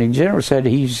commanding general, said,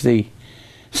 he's the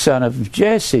son of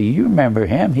Jesse. You remember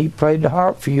him. He played the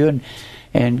harp for you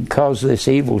and caused this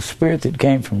evil spirit that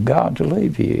came from God to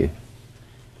leave you.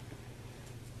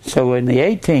 So in the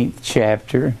 18th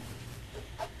chapter,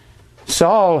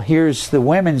 Saul hears the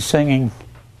women singing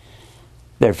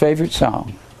their favorite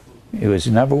song. It was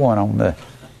number 1 on the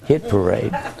hit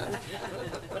parade.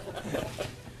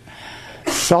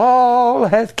 Saul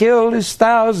hath killed his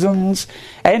thousands,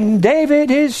 and David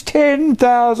his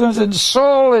 10,000s, and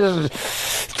Saul is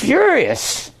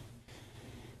furious.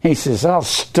 He says, I'll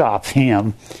stop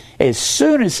him as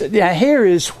soon as... Now here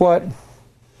is what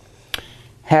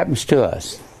happens to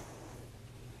us.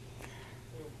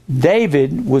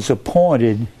 David was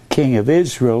appointed king of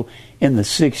Israel in the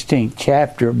 16th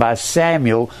chapter by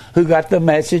Samuel, who got the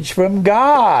message from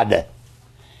God.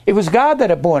 It was God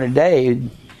that appointed David.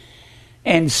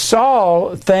 And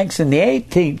Saul thinks in the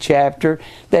 18th chapter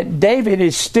that David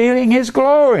is stealing his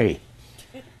glory.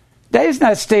 David's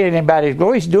not stealing anybody's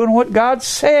glory. He's doing what God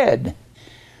said.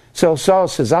 So Saul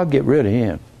says, I'll get rid of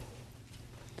him.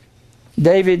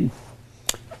 David,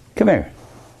 come here.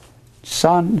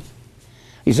 Son.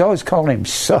 He's always calling him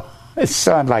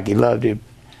son like he loved him.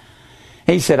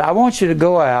 He said, I want you to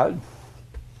go out.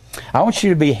 I want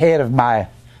you to be head of my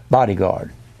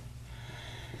bodyguard.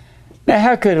 Now,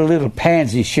 how could a little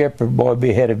pansy shepherd boy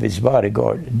be head of his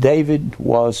bodyguard? David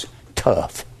was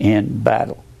tough in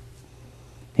battle.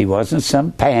 He wasn't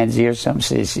some pansy or some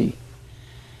sissy.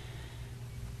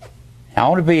 I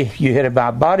want to be you head of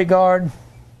my bodyguard.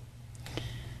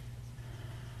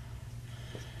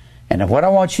 And what I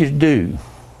want you to do,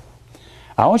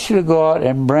 I want you to go out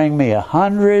and bring me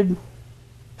 100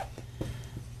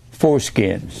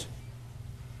 foreskins.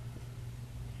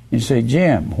 You say,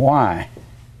 Jim, why?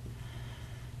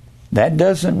 That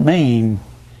doesn't mean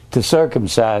to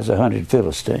circumcise 100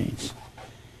 Philistines.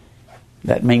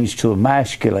 That means to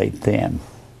emasculate them,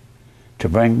 to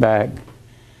bring back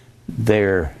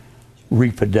their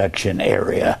reproduction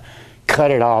area,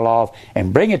 cut it all off,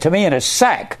 and bring it to me in a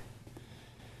sack.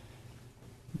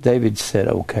 David said,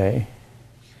 okay.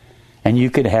 And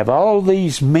you could have all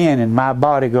these men in my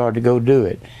bodyguard to go do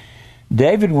it.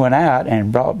 David went out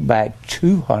and brought back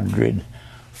 200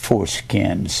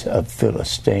 foreskins of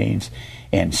Philistines,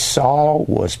 and Saul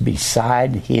was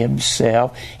beside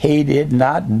himself. He did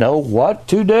not know what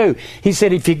to do. He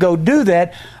said, if you go do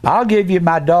that, I'll give you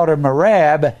my daughter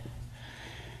Merab.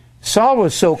 Saul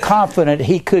was so confident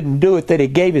he couldn't do it that he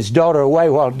gave his daughter away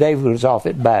while David was off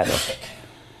at battle.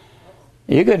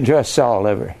 You couldn't trust Saul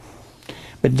ever.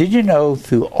 But did you know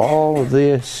through all of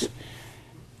this,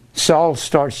 Saul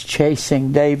starts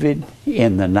chasing David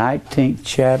in the 19th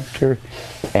chapter,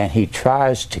 and he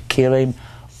tries to kill him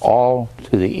all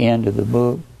to the end of the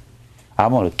book.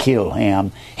 I'm going to kill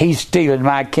him. He's stealing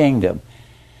my kingdom.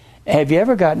 Have you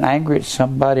ever gotten angry at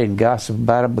somebody and gossiped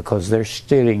about them because they're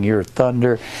stealing your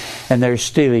thunder and they're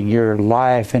stealing your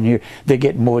life and they're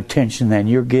getting more attention than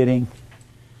you're getting?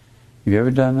 Have you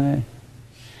ever done that?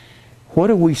 What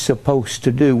are we supposed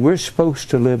to do? We're supposed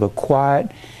to live a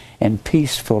quiet and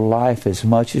peaceful life as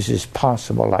much as is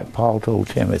possible, like Paul told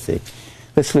Timothy.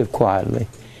 Let's live quietly.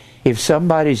 If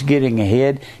somebody's getting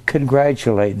ahead,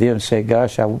 congratulate them. Say,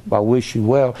 gosh, I wish you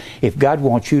well. If God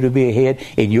wants you to be ahead,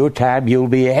 in your time you'll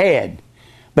be ahead.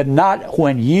 But not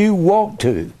when you want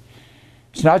to.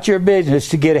 It's not your business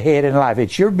to get ahead in life.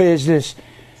 It's your business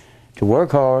to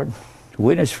work hard, to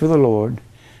witness for the Lord,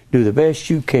 do the best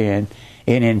you can,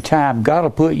 and in time, God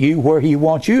will put you where He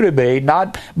wants you to be,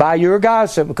 not by your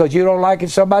gossip because you don't like it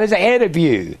somebody's ahead of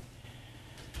you.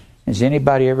 Has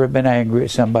anybody ever been angry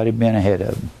at somebody being ahead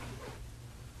of them?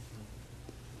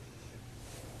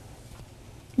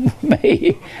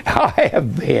 Me, I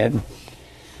have been.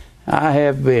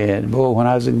 Boy, when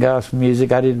I was in gospel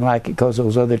music, I didn't like it because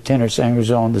those other tenor singers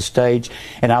were on the stage,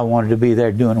 and I wanted to be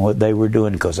there doing what they were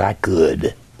doing because I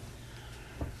could.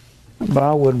 But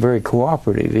I wasn't very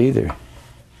cooperative either.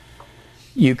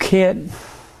 You can't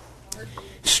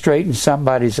straighten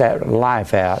somebody's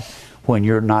life out when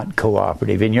you're not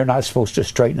cooperative, and you're not supposed to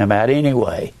straighten them out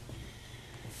anyway.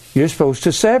 You're supposed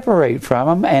to separate from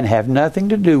them and have nothing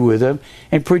to do with them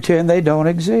and pretend they don't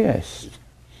exist.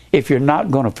 If you're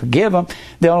not going to forgive them,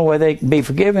 the only way they can be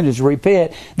forgiven is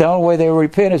repent. The only way they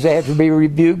repent is they have to be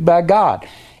rebuked by God.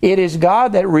 It is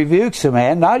God that rebukes a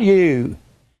man, not you.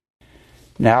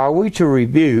 Now, are we to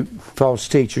rebuke false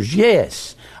teachers?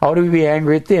 Yes. Ought we be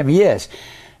angry at them? Yes.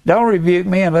 Don't rebuke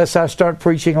me unless I start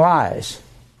preaching lies.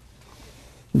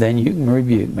 Then you can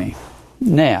rebuke me.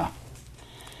 Now,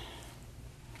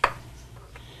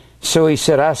 so he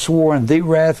said, I swore in the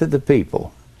wrath of the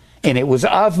people, and it was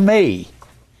of me.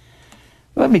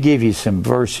 Let me give you some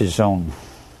verses on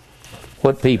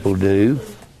what people do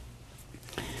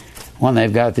when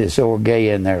they've got this Orge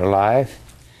in their life.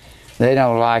 They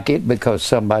don't like it because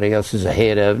somebody else is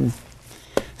ahead of them.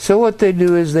 So what they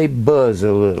do is they buzz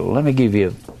a little. Let me give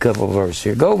you a couple of verses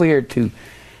here. Go over here to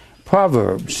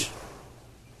Proverbs.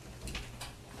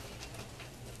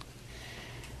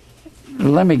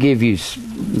 Let me give you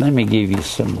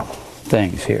some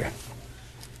things here.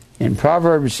 In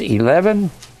Proverbs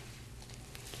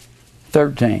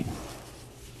 11:13.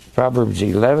 Proverbs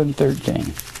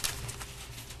 11:13.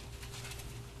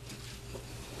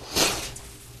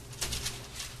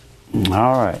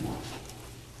 All right.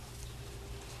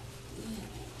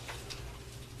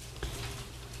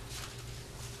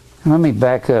 Let me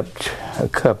back up a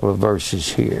couple of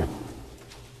verses here.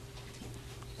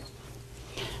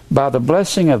 By the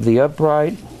blessing of the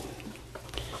upright,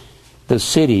 the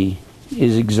city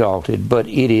is exalted, but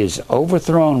it is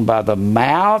overthrown by the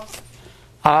mouth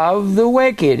of the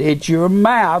wicked. It's your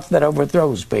mouth that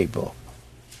overthrows people.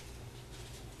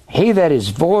 He that is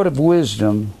void of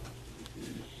wisdom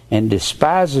and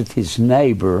despiseth his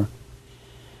neighbor,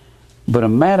 but a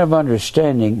man of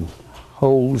understanding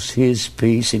holds his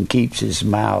peace and keeps his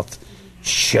mouth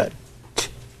shut.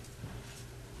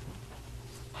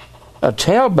 A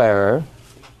talebearer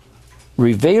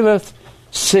revealeth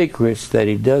secrets that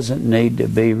he doesn't need to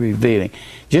be revealing.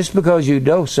 Just because you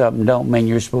know something don't mean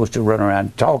you're supposed to run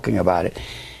around talking about it.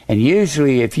 And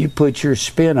usually if you put your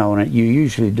spin on it, you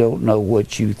usually don't know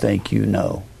what you think you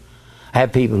know. I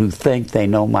have people who think they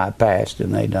know my past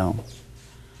and they don't.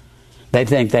 They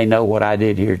think they know what I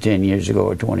did here 10 years ago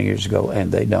or 20 years ago,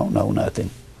 and they don't know nothing.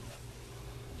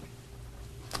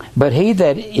 But he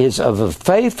that is of a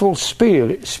faithful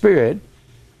spirit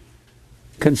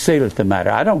concealeth the matter.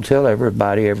 I don't tell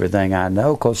everybody everything I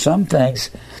know, because some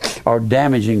things are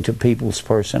damaging to people's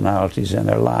personalities and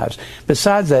their lives.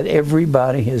 Besides that,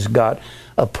 everybody has got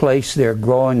a place they're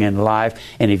growing in life,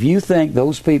 and if you think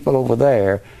those people over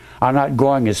there are not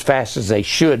growing as fast as they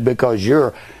should because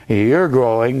you're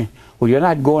growing, well, you're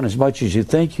not growing as much as you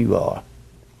think you are.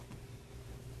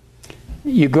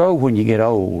 You grow when you get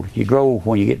old. You grow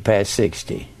when you get past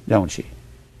 60, don't you?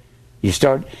 You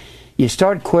start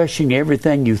questioning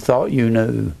everything you thought you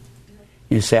knew.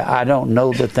 You say, I don't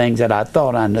know the things that I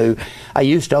thought I knew. I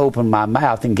used to open my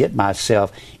mouth and get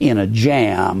myself in a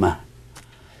jam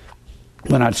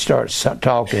when I'd start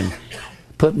talking,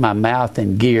 put my mouth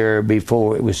in gear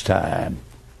before it was time.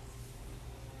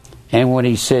 And when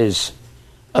he says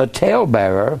a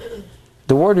talebearer,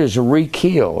 the word is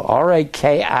rekiel,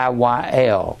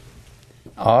 R-A-K-I-Y-L.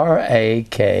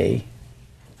 R-A-K-I-Y-L.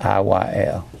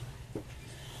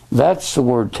 That's the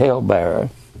word talebearer.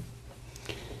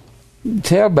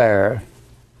 Talebearer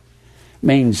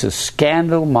means a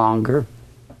scandal monger.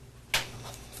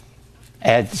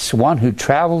 It's one who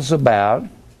travels about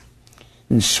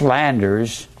and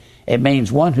slanders. It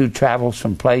means one who travels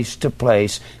from place to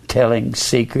place telling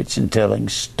secrets and telling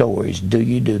stories. Do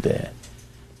you do that?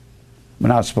 We're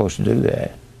not supposed to do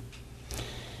that.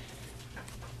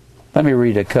 Let me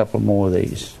read a couple more of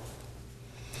these.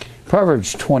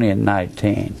 Proverbs 20 and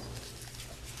 19.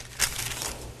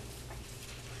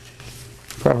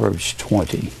 Proverbs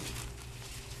 20.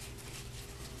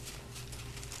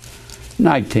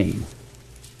 19.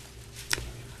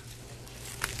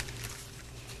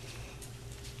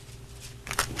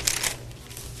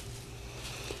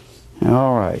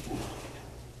 All right.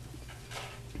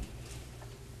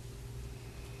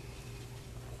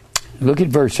 Look at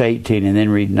verse 18 and then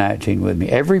read 19 with me.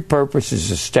 Every purpose is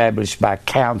established by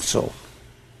counsel.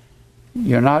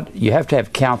 You have to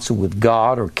have counsel with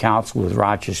God or counsel with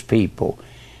righteous people.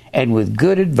 And with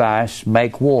good advice,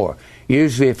 make war.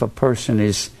 Usually if a person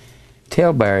is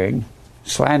talebearing,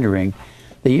 slandering,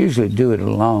 they usually do it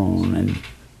alone and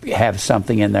have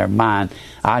something in their mind.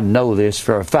 I know this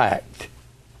for a fact.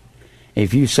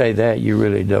 If you say that, you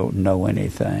really don't know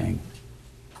anything.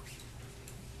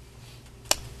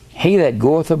 He that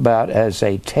goeth about as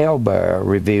a talebearer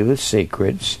revealeth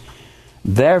secrets.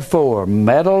 Therefore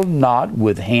meddle not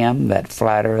with him that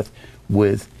flattereth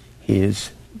with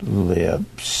his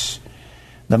lips.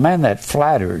 The man that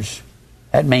flatters,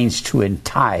 that means to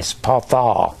entice,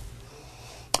 patha.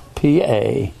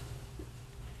 P-A-T-H-A-H.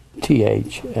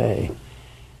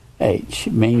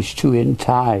 means to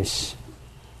entice.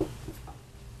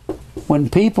 When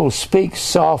people speak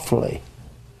softly,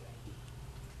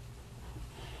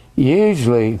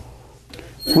 usually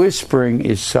whispering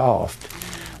is soft.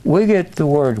 We get the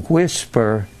word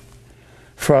whisper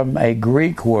from a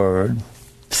Greek word,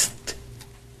 pst,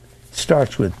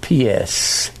 starts with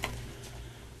P-S.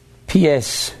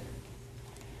 P-S,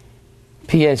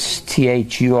 P-S-T-H-U-R-S,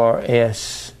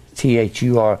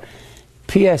 T-H-U-R,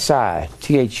 P-S-I,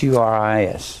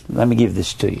 T-H-U-R-I-S. Let me give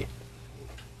this to you.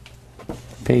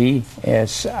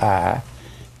 P-S-I-T-H-U-R-I-S.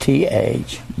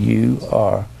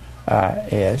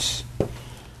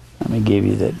 Let me give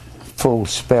you the full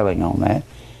spelling on that.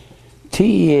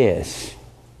 T-E-S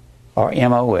or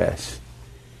M-O-S.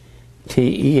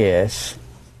 T-E-S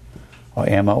or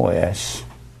M-O-S.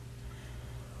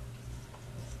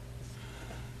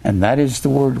 And that is the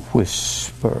word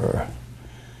whisper.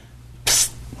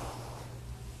 Psst.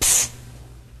 Psst.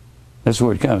 That's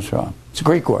where it comes from. It's a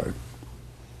Greek word.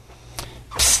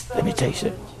 Psst. Let me taste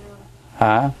it.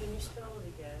 Huh? Can you spell it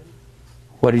again?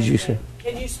 What did you say?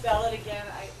 Can you spell it again?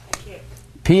 I can't.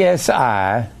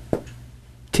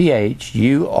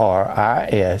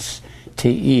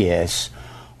 P-S-I-T-H-U-R-I-S-T-E-S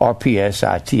or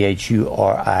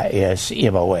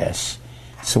P-S-I-T-H-U-R-I-S-M-O-S.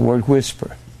 It's the word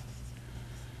whisper.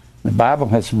 The Bible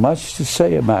has much to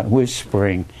say about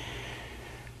whispering.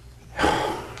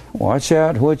 Watch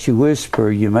out what you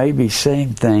whisper. You may be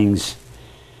saying things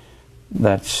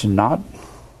that's not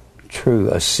true.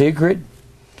 A secret,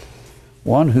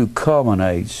 one who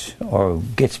culminates or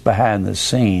gets behind the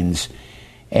scenes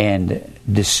and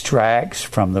distracts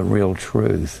from the real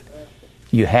truth.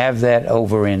 You have that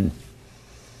over in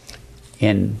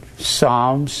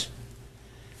Psalms.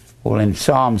 Well, in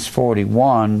Psalms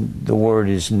 41, the word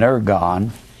is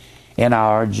nirgon,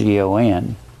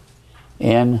 N-I-R-G-O-N,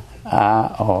 N-I-R-G-A-N.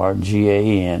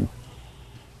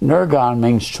 Nirgon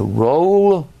means to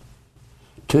roll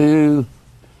to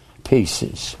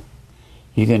pieces.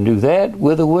 You can do that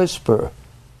with a whisper.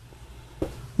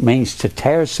 Means to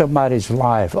tear somebody's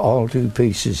life all to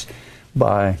pieces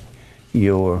by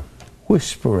your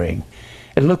whispering.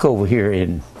 And look over here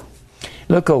in,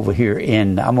 I'm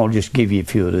going to just give you a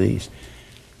few of these.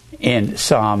 In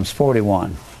Psalms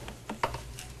 41.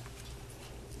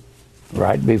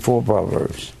 Right before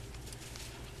Proverbs.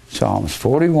 Psalms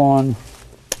 41.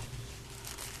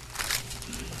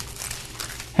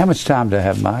 How much time do I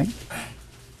have, Mike?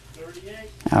 38.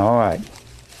 All right.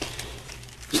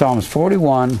 Psalms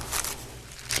 41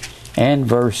 and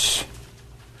verse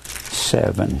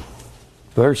 7.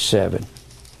 Verse 7.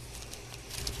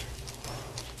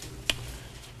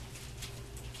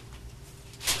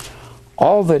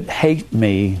 All that hate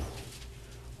me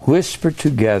whisper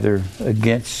together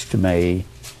against me.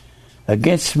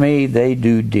 Against me they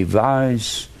do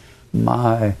devise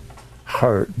my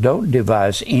hurt. Don't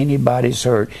devise anybody's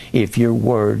hurt if your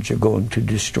words are going to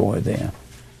destroy them.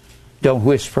 Don't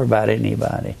whisper about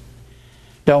anybody.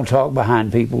 Don't talk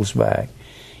behind people's back.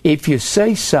 If you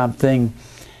say something,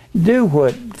 do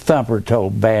what Thumper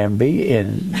told Bambi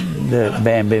in the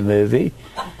Bambi movie.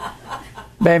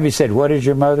 Bambi said, "What did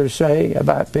your mother say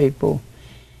about people?"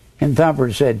 And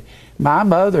Thumper said, "My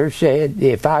mother said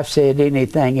if I said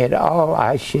anything at all,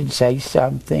 I should say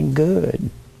something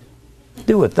good."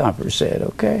 Do what Thumper said,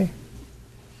 okay?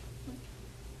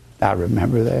 I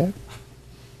remember that.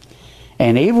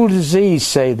 And evil disease,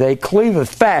 say they,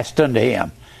 cleaveth fast unto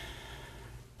him,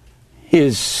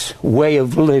 his way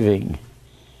of living.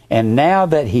 And now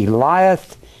that he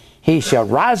lieth, he shall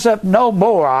rise up no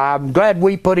more. I'm glad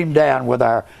we put him down with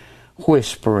our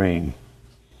whispering.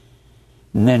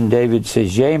 And then David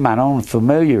says, "Yea, mine own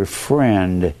familiar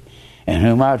friend, in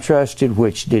whom I trusted,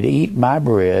 which did eat my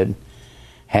bread,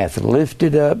 hath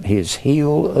lifted up his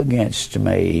heel against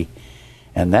me."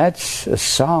 And that's a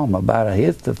psalm about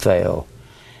Ahithophel.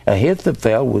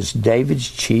 Ahithophel was David's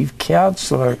chief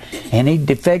counselor, and he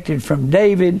defected from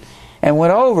David and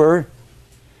went over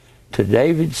to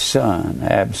David's son,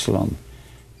 Absalom,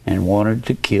 and wanted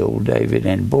to kill David.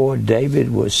 And boy,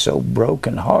 David was so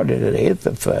broken-hearted at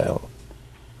Ahithophel.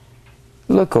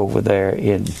 Look over there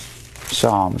in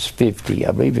Psalms 50.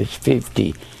 I believe it's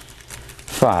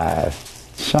 55.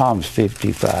 Psalms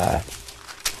 55.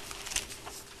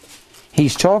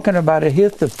 He's talking about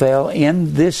Ahithophel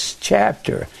in this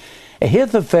chapter.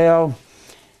 Ahithophel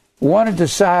wanted to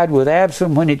side with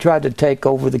Absalom when he tried to take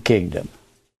over the kingdom.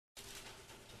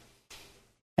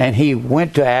 And he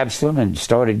went to Absalom and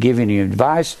started giving him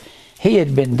advice. He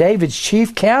had been David's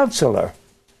chief counselor.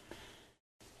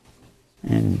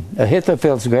 And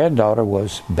Ahithophel's granddaughter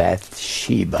was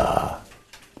Bathsheba.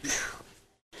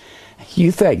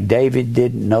 You think David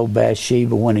didn't know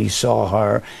Bathsheba when he saw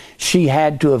her? She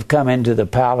had to have come into the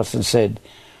palace and said,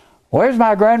 "Where's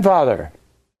my grandfather,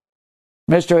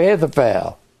 Mr.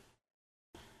 Ahithophel?"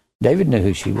 David knew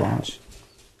who she was.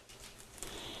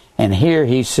 And here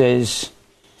he says,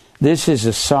 this is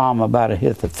a psalm about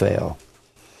Ahithophel.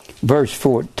 Verse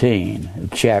 14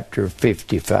 of chapter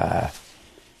 55.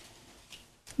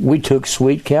 We took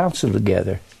sweet counsel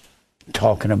together,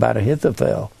 talking about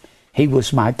Ahithophel. He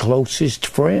was my closest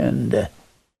friend.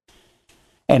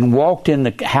 And walked in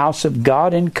the house of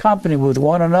God in company with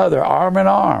one another, arm in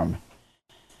arm.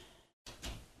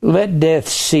 Let death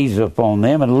seize upon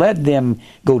them, and let them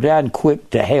go down quick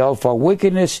to hell, for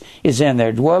wickedness is in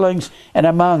their dwellings and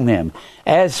among them.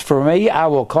 As for me, I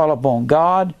will call upon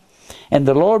God, and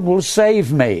the Lord will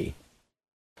save me.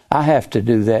 I have to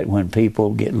do that when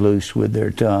people get loose with their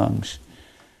tongues.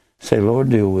 Say, "Lord,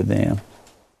 deal with them."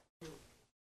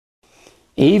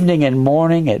 Evening and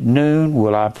morning at noon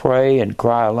will I pray and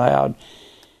cry aloud,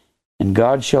 and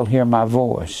God shall hear my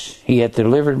voice. He hath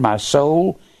delivered my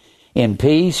soul in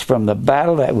peace from the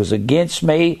battle that was against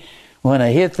me when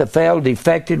Ahithophel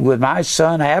defected with my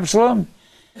son Absalom.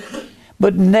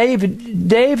 But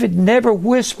David never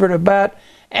whispered about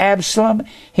Absalom.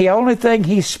 The only thing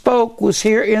he spoke was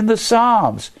here in the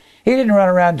Psalms. He didn't run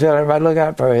around telling everybody, look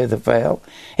out for Ahithophel.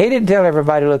 He didn't tell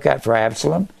everybody, look out for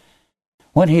Absalom.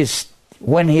 When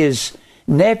his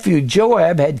nephew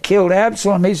Joab had killed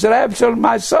Absalom, he said, Absalom,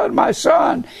 my son, my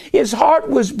son. His heart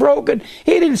was broken.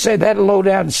 He didn't say, that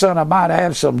low-down son of mine,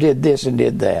 Absalom, did this and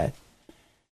did that.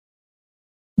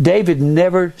 David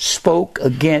never spoke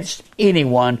against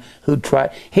anyone who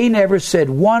tried. He never said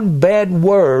one bad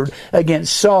word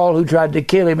against Saul, who tried to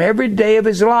kill him every day of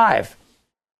his life.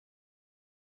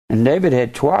 And David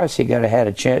had twice, he had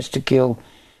a chance to kill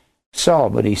Saul,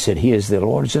 but he said, he is the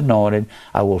Lord's anointed.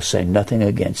 I will say nothing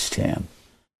against him.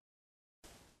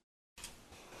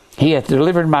 He hath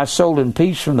delivered my soul in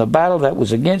peace from the battle that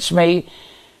was against me,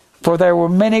 for there were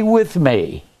many with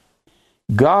me.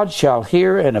 God shall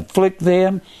hear and afflict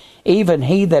them, even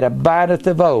he that abideth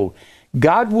of old.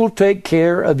 God will take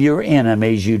care of your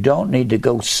enemies. You don't need to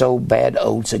go sow bad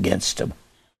oaths against them.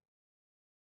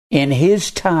 In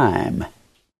his time,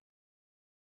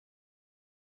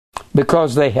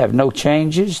 because they have no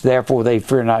changes, therefore they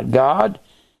fear not God.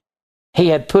 He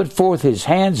hath put forth his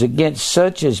hands against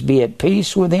such as be at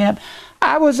peace with him.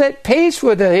 I was at peace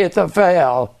with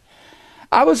Ahithophel.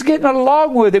 I was getting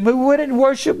along with him. We went and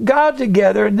worshiped God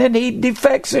together, and then he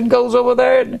defects and goes over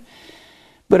there.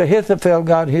 But Ahithophel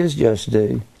got his just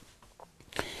due,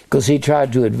 because he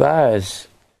tried to advise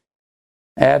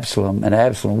Absalom, and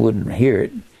Absalom wouldn't hear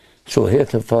it. So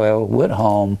Ahithophel went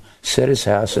home, set his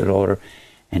house in order,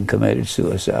 and committed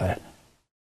suicide.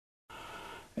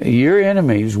 Your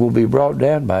enemies will be brought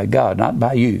down by God, not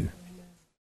by you.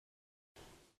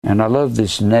 And I love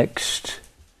this next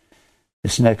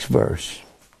verse.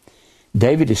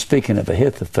 David is speaking of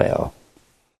Ahithophel.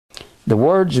 The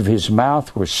words of his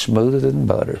mouth were smoother than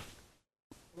butter.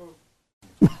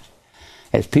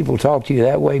 Has people talked to you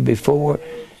that way before?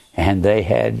 And they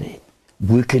had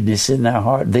wickedness in their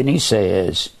heart. Then he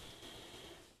says,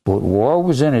 but war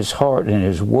was in his heart, and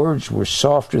his words were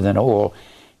softer than oil,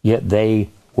 yet they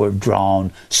were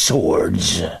drawn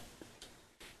swords.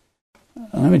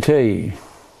 Let me tell you,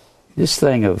 this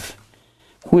thing of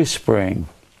whispering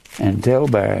and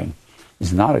talebearing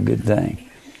is not a good thing.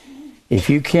 If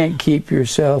you can't keep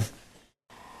yourself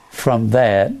from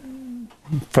that, and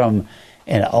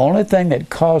the only thing that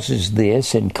causes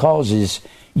this and causes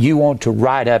you want to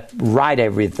write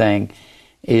everything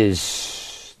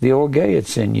is the orge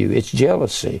it's in you. It's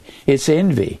jealousy. It's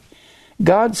envy.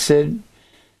 God said,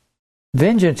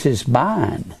 vengeance is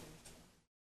mine.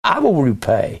 I will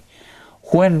repay.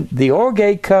 When the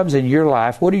orge comes in your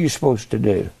life, what are you supposed to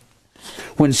do?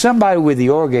 When somebody with the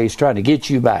orge is trying to get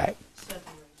you back,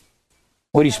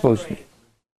 what are you supposed to do?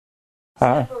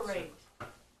 Huh? Separate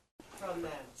from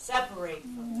them. Separate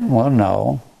from them. Well,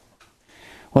 no.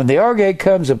 When the orge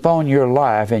comes upon your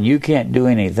life and you can't do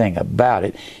anything about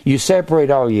it, you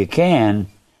separate all you can.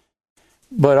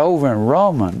 But over in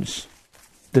Romans,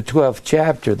 the 12th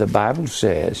chapter, the Bible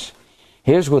says,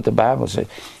 here's what the Bible says.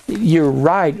 You're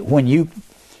right when you,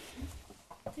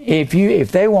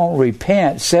 if they won't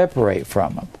repent, separate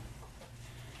from them.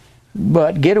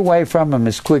 But get away from them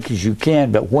as quick as you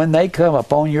can. But when they come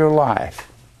upon your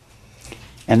life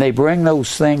and they bring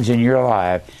those things in your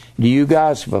life, do you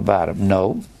gossip about them?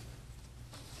 No.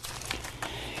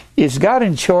 Is God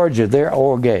in charge of their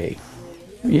orge?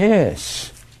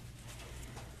 Yes.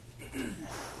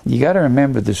 You got to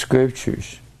remember the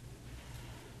scriptures.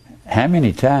 How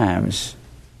many times,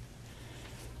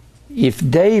 if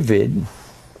David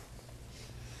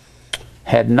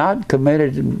had not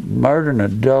committed murder and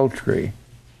adultery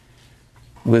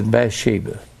with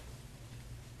Bathsheba,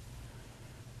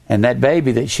 and that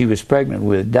baby that she was pregnant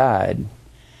with died,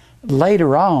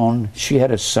 later on she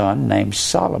had a son named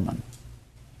Solomon.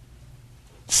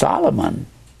 Solomon.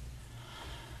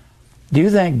 Do you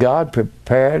think God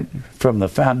prepared from the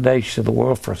foundation of the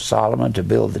world for Solomon to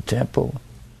build the temple?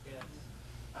 Yes.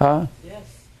 Huh? Yes.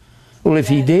 Well, if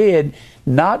he did,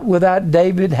 not without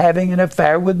David having an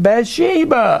affair with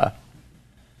Bathsheba.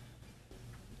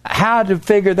 How to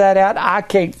figure that out? I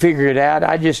can't figure it out.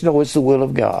 I just know it's the will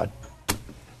of God.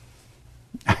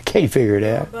 I can't figure it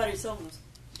out. Everybody's on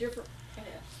a different path.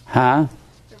 Huh?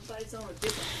 Everybody's on a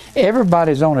different path.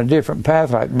 Everybody's on a different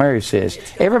path, like Mary says.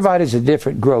 Everybody's a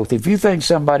different growth. If you think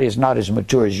somebody is not as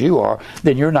mature as you are,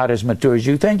 then you're not as mature as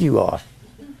you think you are.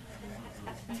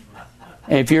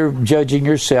 And if you're judging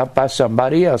yourself by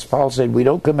somebody else, Paul said we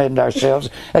don't commend ourselves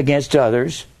against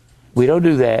others. We don't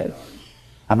do that.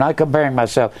 I'm not comparing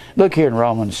myself. Look here in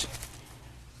Romans.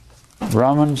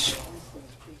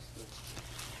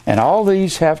 And all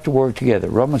these have to work together.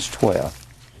 Romans 12.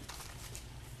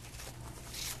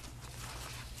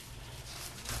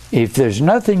 If there's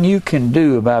nothing you can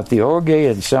do about the orge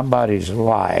in somebody's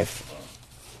life,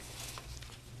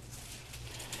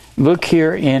 look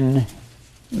here in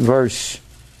verse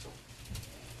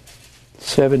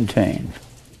 17.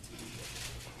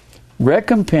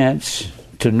 Recompense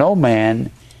to no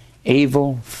man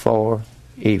evil for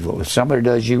evil. If somebody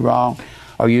does you wrong,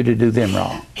 are you to do them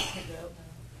wrong?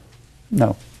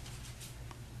 No.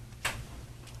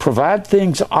 Provide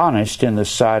things honest in the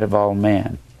sight of all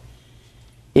men.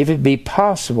 If it be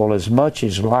possible, as much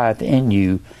as lieth in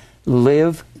you,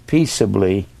 live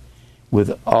peaceably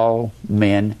with all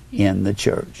men in the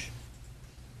church.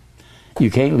 You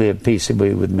can't live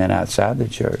peaceably with men outside the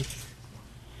church.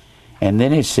 And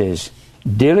then it says,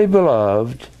 dearly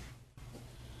beloved,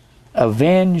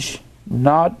 avenge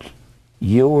not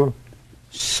yourselves.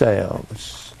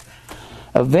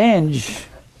 Avenge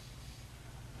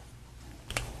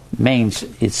means,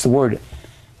 it's the word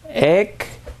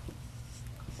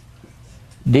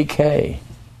decay.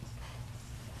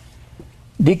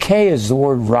 Decay is the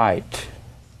word right.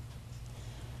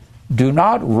 Do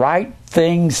not write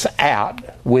things out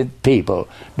with people.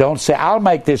 Don't say, I'll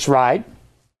make this right.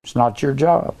 It's not your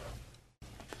job.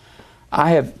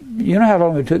 You know how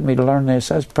long it took me to learn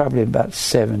this? I was probably about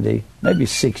 70, maybe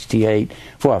 68,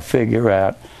 before I figure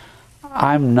out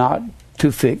I'm not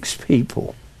to fix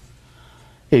people.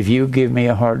 If you give me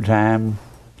a hard time,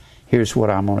 here's what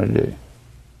I'm going to do.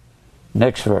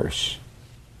 Next verse.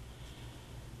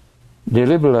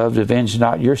 Dearly beloved, avenge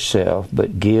not yourself,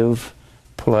 but give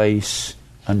place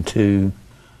unto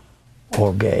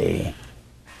orge.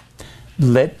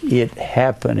 Let it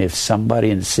happen if somebody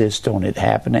insists on it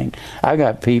happening. I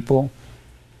got people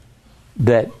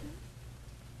that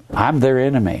I'm their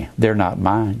enemy. They're not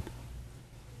mine.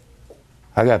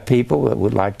 I got people that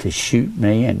would like to shoot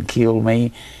me and kill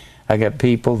me. I got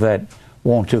people that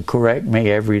want to correct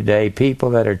me every day. People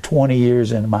that are 20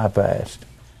 years in my past,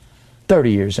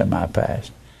 30 years in my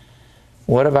past.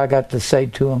 What have I got to say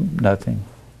to them? Nothing.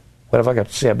 What have I got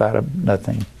to say about them?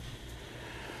 Nothing.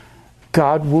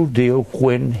 God will deal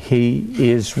when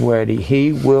He is ready.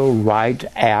 He will write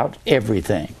out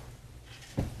everything.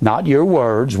 Not your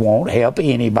words won't help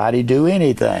anybody do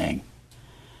anything.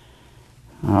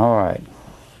 All right.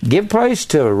 Give place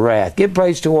to wrath. Give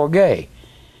place to orge.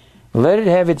 Let it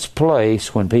have its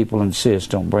place when people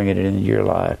insist on bringing it into your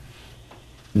life.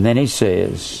 And then he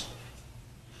says,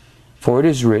 for it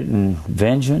is written,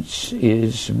 vengeance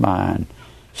is mine,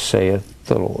 saith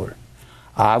the Lord.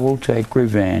 I will take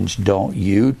revenge. Don't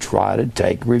you try to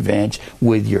take revenge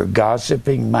with your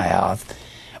gossiping mouth,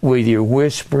 with your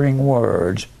whispering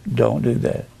words. Don't do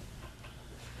that.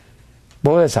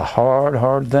 Boy, that's a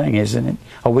hard thing, isn't it?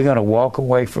 Are we going to walk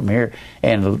away from here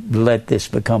and let this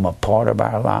become a part of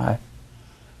our life?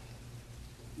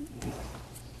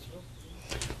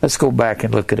 Let's go back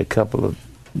and look at a couple of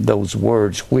those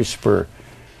words. Whisper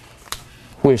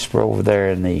over there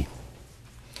in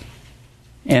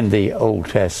the Old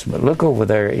Testament. Look over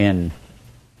there in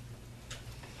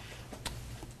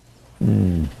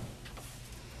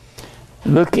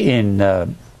look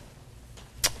in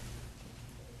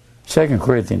 2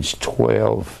 Corinthians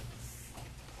 12.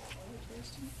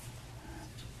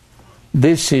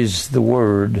 This is the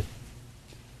word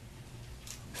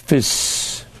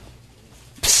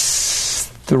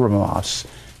Thuramos.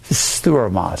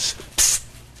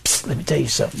 Let me tell you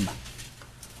something.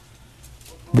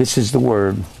 This is the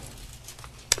word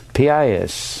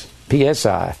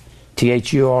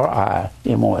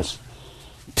P-I-S-P-S-I-T-H-U-R-I-M-O-S.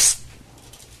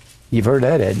 You've heard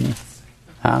that, haven't you?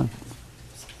 Huh?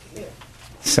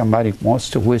 Somebody wants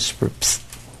to whisper. Psst.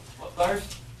 What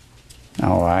verse?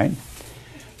 All right.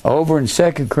 Over in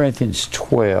 2 Corinthians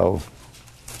 12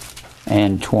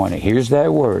 and 20. Here's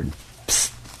that word.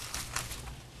 Psst.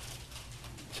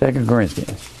 2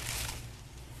 Corinthians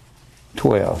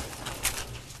 12.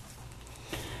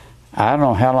 I don't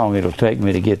know how long it'll take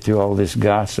me to get through all this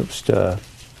gossip stuff.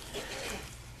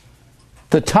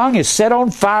 The tongue is set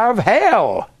on fire of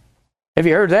hell. Have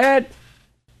you heard that?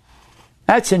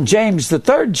 That's in James, the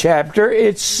 3rd chapter.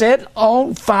 It's set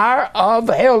on fire of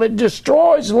hell. It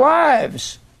destroys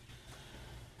lives.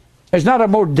 There's not a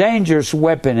more dangerous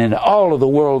weapon in all of the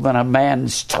world than a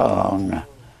man's tongue.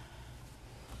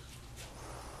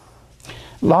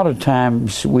 A lot of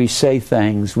times we say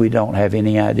things we don't have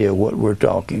any idea what we're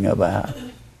talking about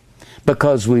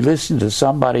because we listen to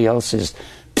somebody else's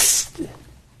psst.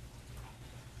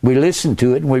 We listen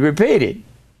to it and we repeat it.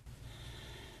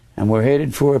 And we're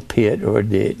headed for a pit or a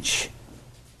ditch.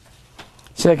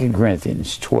 2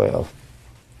 Corinthians 12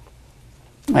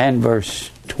 and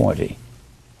verse 20.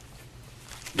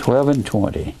 12 and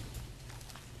 20.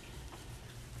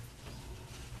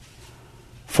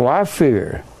 For I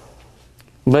fear,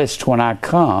 lest when I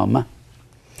come,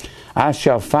 I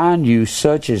shall find you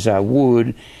such as I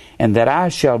would, and that I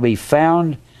shall be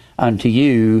found unto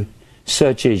you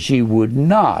such as you would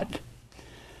not.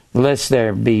 Lest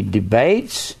there be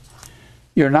debates.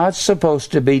 You're not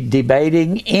supposed to be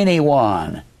debating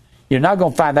anyone. You're not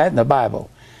going to find that in the Bible.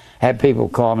 Have people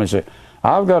call me and say,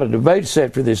 I've got a debate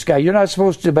set for this guy. You're not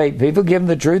supposed to debate people. Give them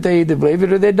the truth. They either believe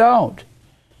it or they don't.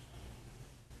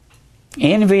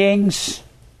 Envyings,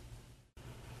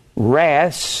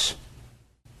 wraths.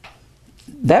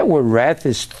 That word wrath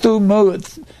is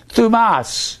thumas.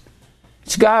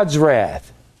 It's God's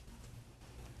wrath.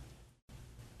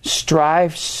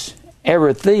 Strifes,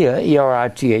 erithia,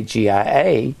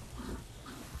 E-R-I-T-H-E-I-A.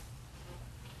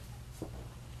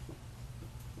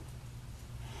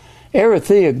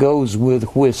 Erithia goes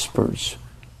with whispers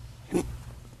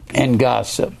and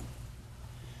gossip,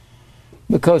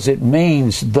 because it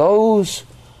means those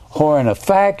who are in a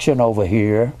faction over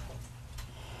here.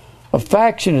 A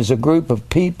faction is a group of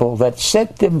people that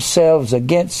set themselves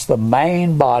against the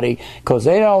main body because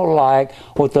they don't like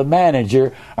what the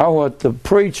manager or what the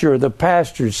preacher or the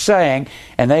pastor is saying,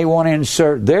 and they want to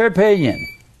insert their opinion.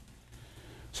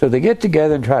 So they get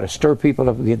together and try to stir people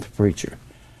up against the preacher.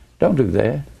 Don't do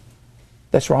that.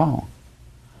 That's wrong.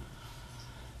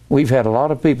 We've had a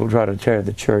lot of people try to tear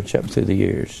the church up through the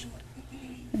years.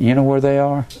 You know where they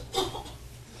are?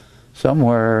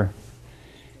 Somewhere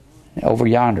over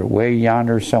yonder, way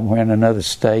yonder, somewhere in another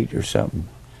state or something.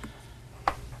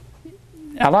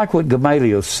 I like what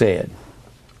Gamaliel said.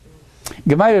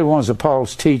 Gamaliel was one of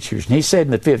Paul's teachers, and he said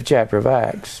in the 5th chapter of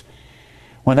Acts,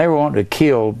 when they were wanting to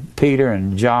kill Peter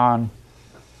and John,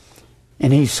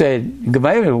 and he said,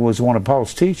 Gamaliel was one of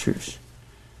Paul's teachers.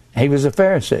 He was a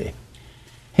Pharisee.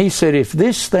 He said, if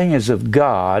this thing is of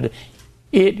God,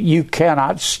 you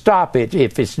cannot stop it.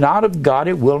 If it's not of God,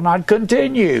 it will not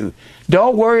continue.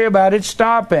 Don't worry about it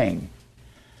stopping.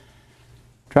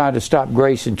 Trying to stop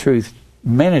Grace and Truth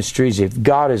Ministries, if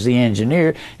God is the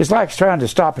engineer, it's like trying to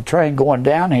stop a train going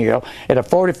downhill at a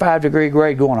 45-degree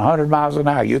grade going 100 miles an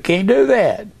hour. You can't do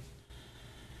that.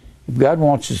 If God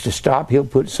wants us to stop, He'll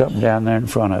put something down there in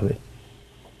front of it.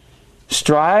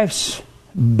 Strifes,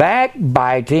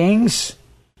 backbitings,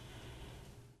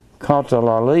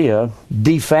 katalalia,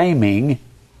 defaming,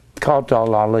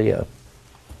 katalalia.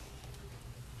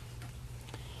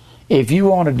 If you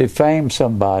want to defame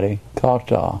somebody,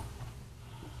 katalalia,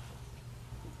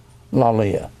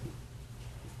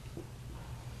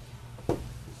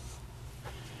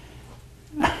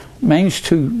 means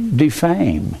to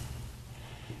defame.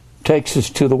 Takes us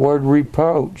to the word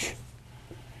reproach.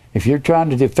 If you're trying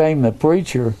to defame the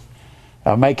preacher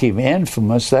or make him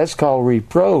infamous, that's called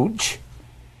reproach.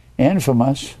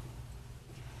 Infamous.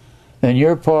 Then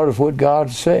you're part of what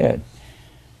God said.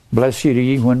 Bless you to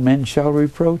ye when men shall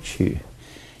reproach you.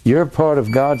 You're part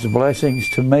of God's blessings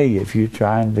to me if you're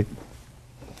trying to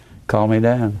call me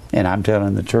down. And I'm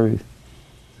telling the truth.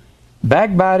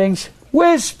 Backbitings,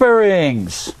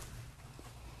 whisperings.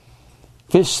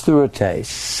 Fish through a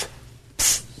taste.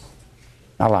 Psst.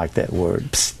 I like that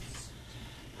word. Psst.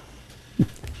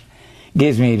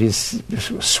 Gives me these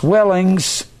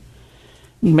swellings.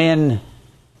 Men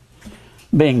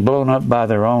being blown up by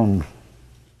their own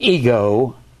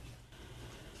ego.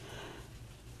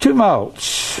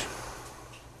 Tumults.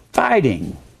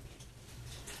 Fighting.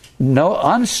 No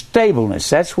unstableness.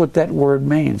 That's what that word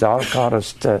means.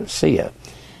 Autocatasia.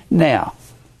 Now,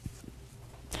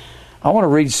 I want to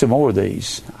read some more of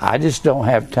these. I just don't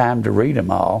have time to read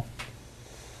them all.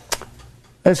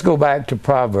 Let's go back to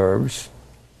Proverbs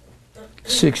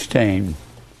 16.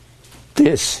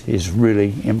 This is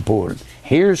really important.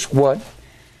 Here's what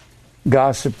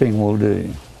gossiping will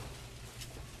do.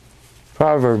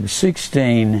 Proverbs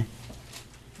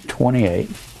 16:28.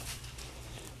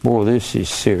 Boy, this is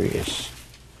serious.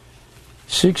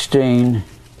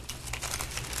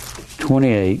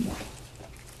 16:28.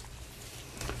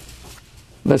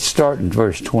 Let's start in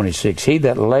verse 26. He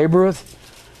that laboureth,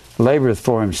 laboureth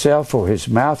for himself, for his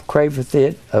mouth craveth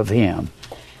it of him.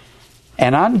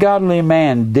 An ungodly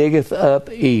man diggeth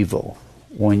up evil.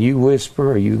 When you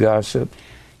whisper or you gossip,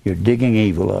 you're digging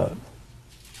evil up.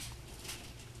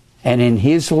 And in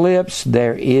his lips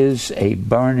there is a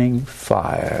burning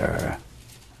fire.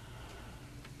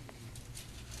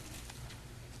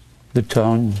 The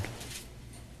tongue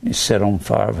is set on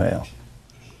fire of hell.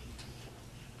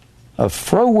 A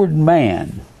froward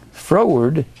man,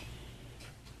 froward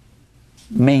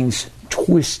means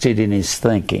twisted in his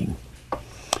thinking.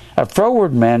 A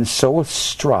froward man soweth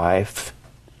strife,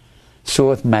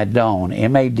 soweth Madon,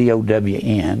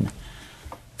 M-A-D-O-W-N,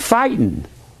 fighting,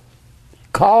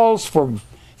 calls for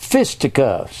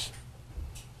fisticuffs.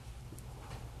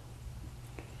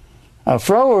 A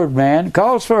froward man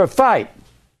calls for a fight.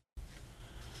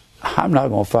 I'm not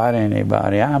going to fight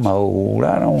anybody. I'm old.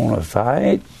 I don't want to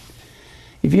fight.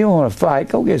 If you want to fight,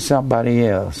 go get somebody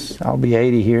else. I'll be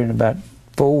 80 here in about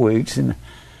 4 weeks, and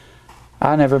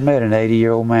I never met an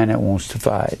 80-year-old man that wants to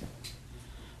fight.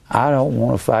 I don't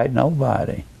want to fight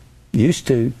nobody. Used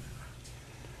to.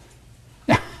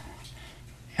 And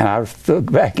I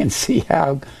look back and see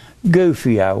how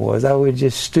goofy I was. I was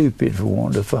just stupid for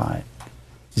wanting to fight.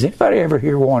 Has anybody ever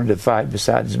here wanted to fight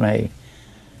besides me?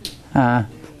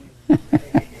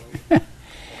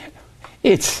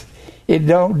 It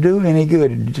don't do any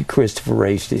good. Christopher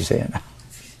raised his hand.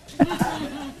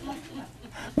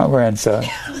 My grandson.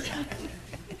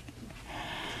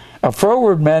 A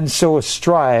froward man soweth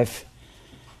strife,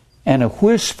 and a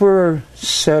whisperer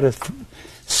separateth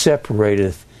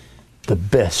the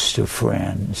best of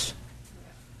friends.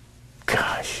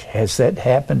 Gosh, has that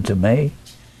happened to me?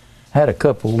 I had a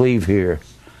couple leave here.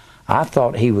 I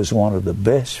thought he was one of the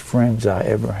best friends I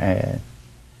ever had.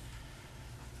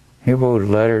 He wrote a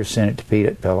letter, sent it to Pete.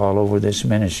 It fell all over this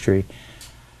ministry.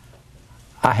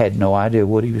 I had no idea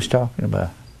what he was talking about.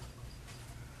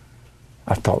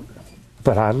 I thought,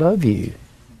 but I love you.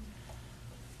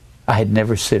 I had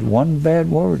never said one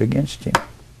bad word against him.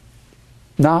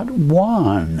 Not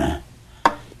one.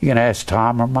 You're going to ask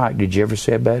Tom or Mike, did you ever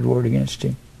say a bad word against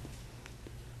him?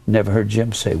 Never heard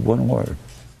Jim say one word.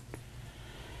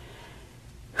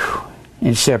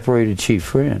 And separated chief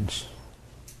friends.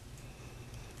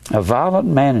 A violent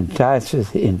man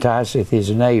enticeth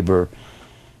his neighbor,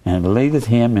 and leadeth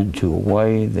him into a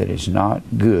way that is not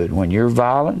good. When you're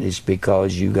violent, it's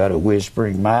because you got a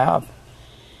whispering mouth.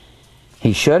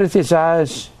 He shutteth his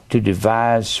eyes to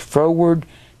devise froward,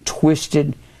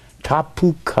 twisted.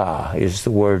 Tapuka is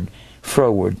the word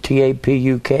froward.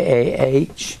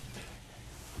 T-A-P-U-K-A-H.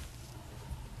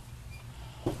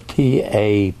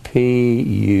 T-A-P-U-K-A-H.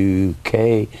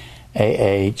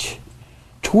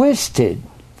 Twisted.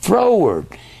 Froward.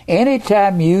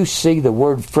 Anytime you see the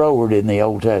word froward in the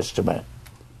Old Testament,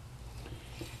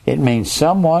 it means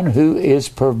someone who is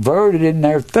perverted in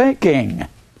their thinking.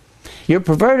 You're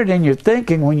perverted in your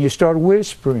thinking when you start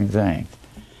whispering things.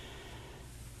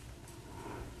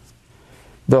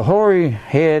 The hoary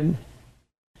head,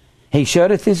 he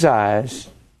shutteth his eyes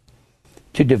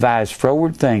to devise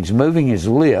froward things. Moving his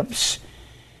lips,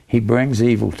 he brings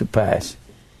evil to pass.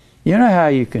 You know how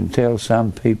you can tell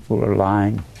some people are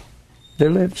lying? Their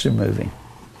lips are moving.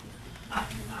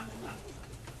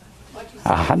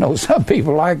 I know some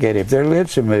people like it. If their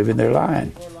lips are moving, they're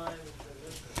lying.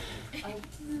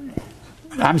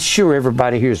 I'm sure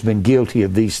everybody here has been guilty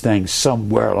of these things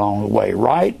somewhere along the way,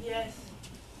 right? Yes.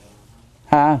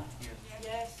 Huh?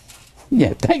 Yes.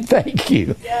 Yeah, thank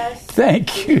you. Yes.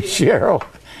 Thank you, Cheryl.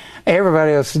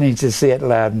 Everybody else needs to see it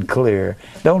loud and clear.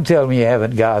 Don't tell me you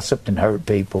haven't gossiped and hurt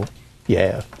people.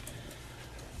 Yeah.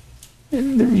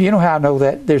 You know how I know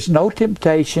that? There's no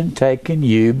temptation taken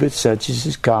you, but such as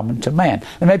is common to man.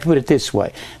 Let me put it this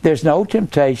way. There's no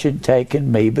temptation taken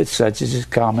me, but such as is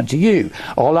common to you.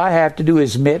 All I have to do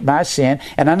is admit my sin,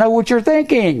 and I know what you're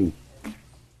thinking.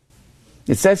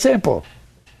 It's that simple.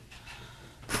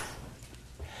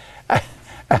 I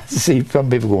see some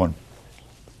people going,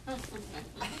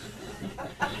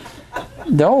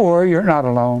 don't worry, you're not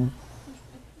alone.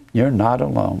 You're not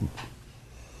alone.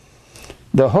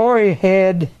 The hoary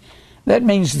head, that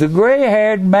means the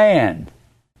gray-haired man.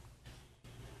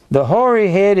 The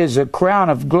hoary head is a crown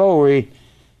of glory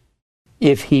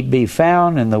if he be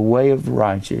found in the way of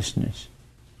righteousness.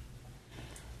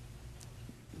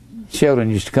 Sheldon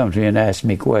used to come to me and ask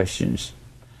me questions.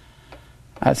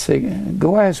 I'd say,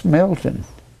 go ask Milton.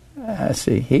 I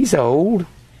see, he's old.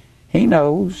 He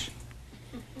knows.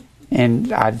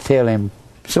 And I'd tell him,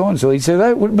 so-and-so. He'd say,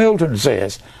 that's what Milton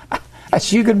says. I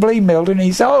said, you can believe Milton,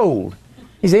 he's old.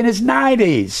 He's in his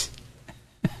 90s.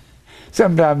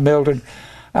 Sometimes Milton,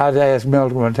 I'd ask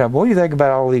Milton one time, what do you think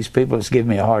about all these people that's giving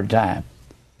me a hard time?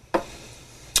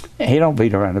 He don't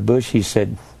beat around the bush. He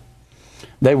said,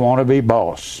 they want to be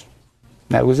boss.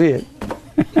 That was it.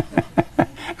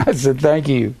 I said, thank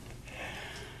you.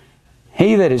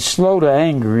 He that is slow to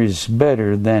anger is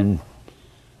better than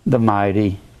the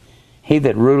mighty. He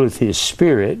that ruleth his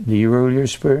spirit, do you rule your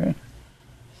spirit?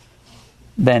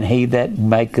 Than he that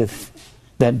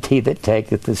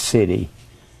taketh the city.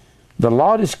 The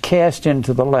lot is cast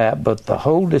into the lap, but the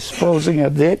whole disposing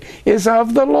of it is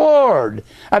of the Lord.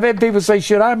 I've had people say,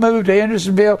 should I move to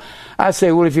Hendersonville? I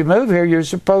say, well, if you move here, you're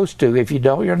supposed to. If you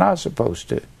don't, you're not supposed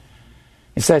to.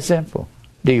 It's that simple.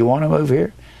 Do you want to move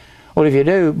here? Well, if you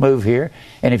do, move here.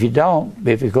 And if you don't,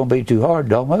 if it's going to be too hard,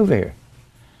 don't move here.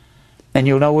 And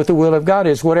you'll know what the will of God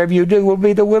is. Whatever you do will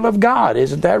be the will of God.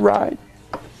 Isn't that right?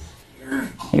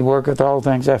 He worketh all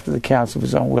things after the counsel of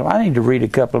his own will. I need to read a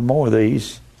couple more of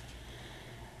these.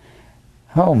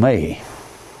 Oh, me.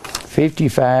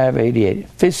 55:88.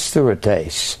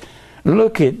 Fisthurates.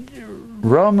 Look at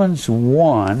Romans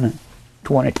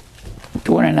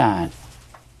 1:29.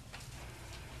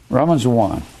 Romans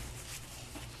 1.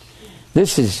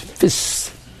 This is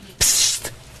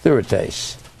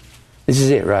fisthurates. This is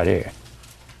it right here.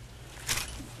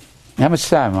 How much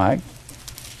time, Mike?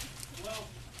 12.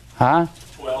 Huh?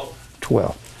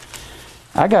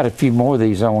 12. I got a few more of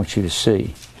these I want you to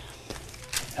see.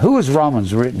 Who is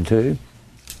Romans written to?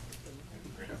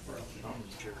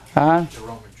 Huh? The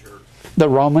Roman Church. The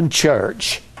Roman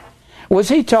Church. Was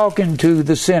he talking to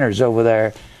the sinners over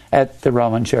there at the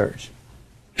Roman Church?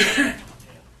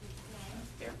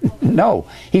 No.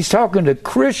 He's talking to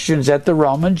Christians at the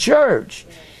Roman Church.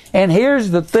 And here's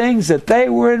the things that they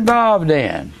were involved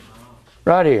in.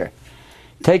 Right here.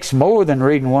 It takes more than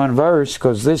reading one verse,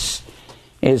 because this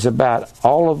is about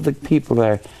all of the people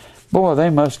there. Boy,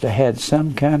 they must have had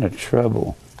some kind of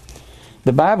trouble.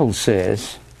 The Bible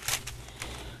says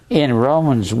in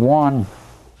Romans 1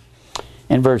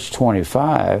 and verse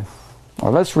 25,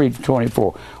 well, let's read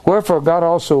 24. Wherefore God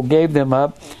also gave them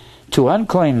up to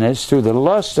uncleanness through the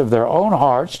lust of their own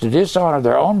hearts, to dishonor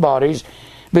their own bodies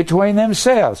between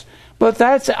themselves. But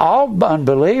that's all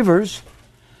unbelievers.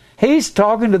 He's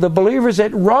talking to the believers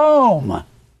at Rome.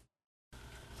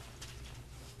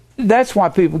 That's why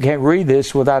people can't read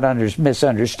this without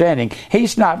misunderstanding.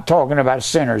 He's not talking about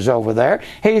sinners over there.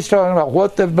 He's talking about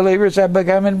what the believers have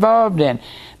become involved in.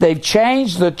 They've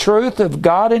changed the truth of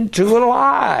God into a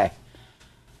lie.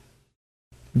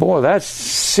 Boy, that's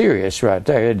serious right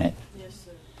there, isn't it? Yes,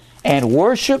 sir. And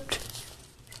worshipped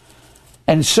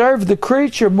and served the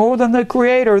creature more than the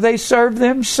Creator. They served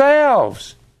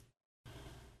themselves.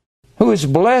 Who is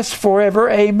blessed forever,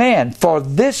 amen. For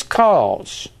this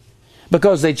cause,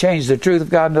 because they changed the truth of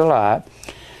God into a lie,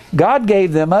 God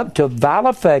gave them up to vile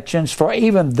affections, for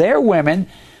even their women,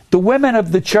 the women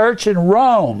of the church in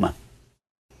Rome,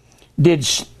 did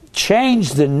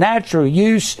change the natural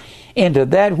use into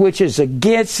that which is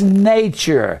against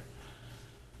nature.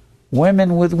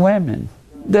 Women with women.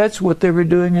 That's what they were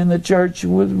doing in the church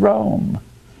with Rome.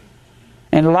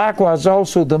 And likewise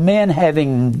also the men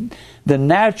having the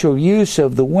natural use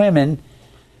of the women,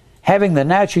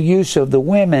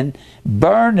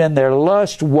 burned in their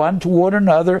lust one toward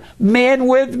another, men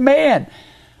with men.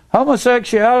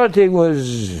 Homosexuality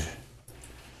was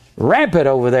rampant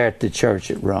over there at the church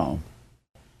at Rome.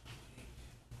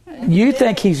 Do you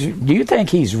think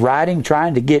he's writing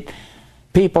trying to get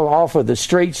people off of the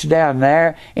streets down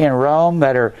there in Rome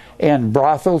that are in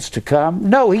brothels to come?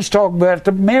 No, he's talking about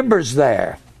the members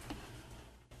there.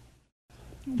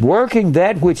 Working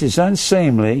that which is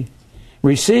unseemly,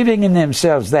 receiving in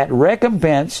themselves that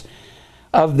recompense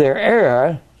of their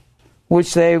error,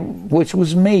 which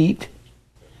was meet,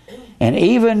 and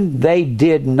even they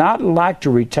did not like to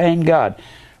retain God.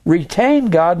 Retain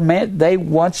God meant they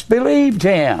once believed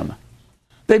Him.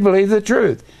 They believed the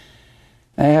truth.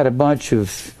 They had a bunch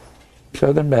of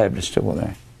Southern Baptists over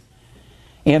there.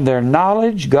 In their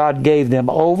knowledge, God gave them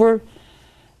over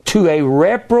to a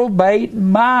reprobate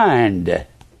mind.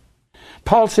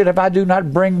 Paul said, if I do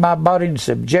not bring my body in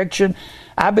subjection,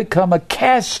 I become a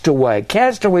castaway.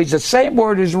 Castaway is the same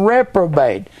word as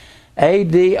reprobate.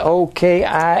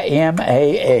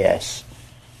 Adokimmas.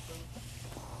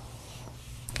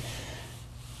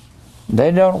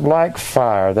 They don't like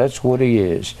fire. That's what he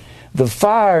is. The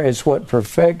fire is what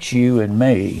perfects you and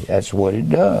me. That's what it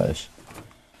does.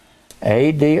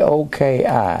 Adoki.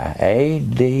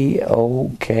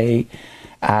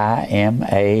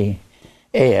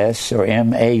 Adokimmas, or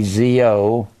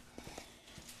Mazo.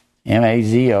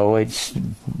 Mazo, it's a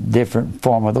different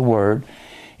form of the word.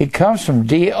 It comes from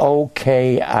Dokimas,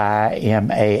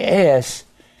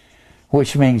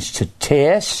 which means to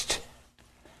test,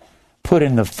 put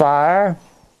in the fire.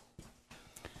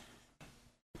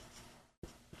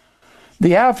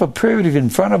 The alpha privative in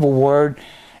front of a word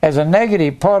as a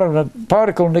negative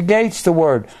particle negates the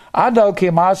word.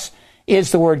 Adokimos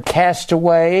is the word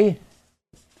castaway.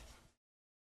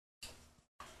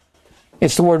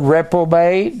 It's the word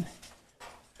reprobate.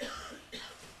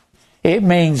 It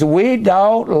means we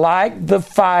don't like the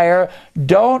fire.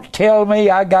 Don't tell me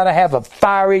I got to have a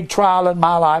fiery trial in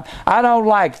my life. I don't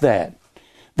like that.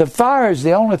 The fire is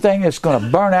the only thing that's going to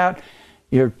burn out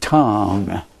your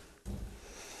tongue.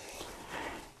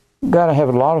 You've got to have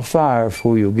a lot of fire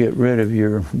before you'll get rid of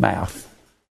your mouth.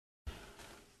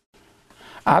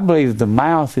 I believe the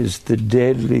mouth is the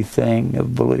deadly thing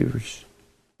of believers.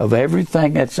 Of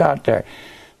everything that's out there.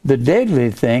 The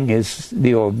deadly thing is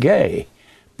the orge,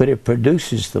 but it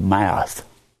produces the mouth.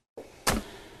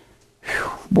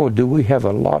 Whew, boy, do we have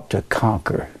a lot to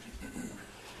conquer.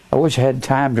 I wish I had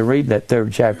time to read that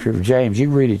 3rd chapter of James. You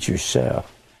read it yourself.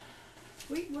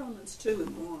 Read Romans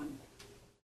 2:1.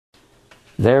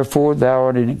 Therefore thou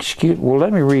art inexcusable. Well,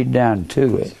 let me read down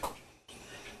to it.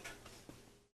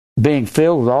 Being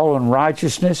filled with all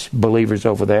unrighteousness, believers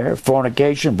over there.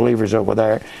 Fornication, believers over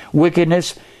there.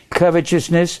 Wickedness,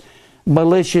 covetousness,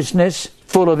 maliciousness,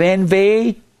 full of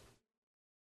envy.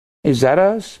 Is that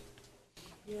us?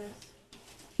 Yes.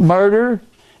 Murder,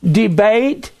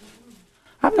 debate.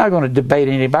 I'm not going to debate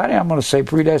anybody. I'm going to say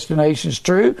predestination is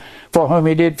true. For whom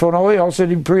he did foreknow, he also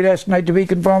did predestinate to be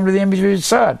conformed to the image of his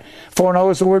Son.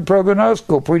 Foreknow is the word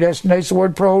prognostical. Predestinate is the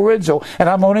word proorizo. And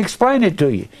I'm going to explain it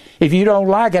to you. If you don't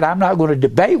like it, I'm not going to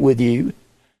debate with you.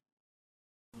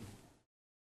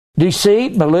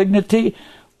 Deceit, malignity,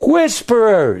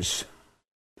 whisperers.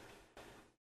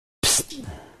 Psst.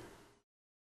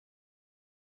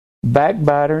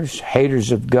 Backbiters,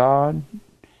 haters of God.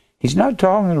 He's not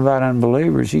talking about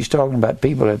unbelievers. He's talking about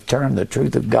people that have turned the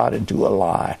truth of God into a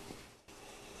lie.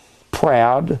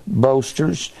 Proud,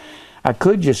 boasters. I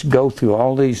could just go through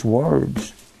all these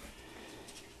words.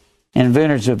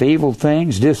 Inventors of evil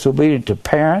things, disobedient to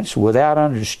parents, without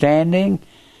understanding.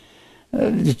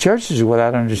 The churches are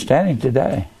without understanding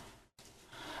today.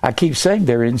 I keep saying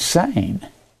they're insane.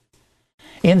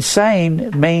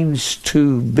 Insane means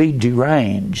to be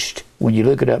deranged. When you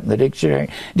look it up in the dictionary,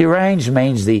 deranged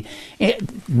means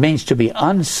to be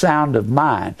unsound of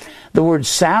mind. The word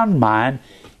sound mind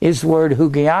is the word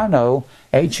hugiano,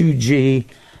 Hugiaino,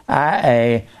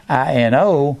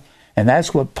 and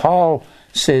that's what Paul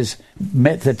says.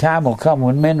 The time will come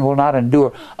when men will not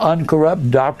endure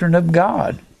uncorrupt doctrine of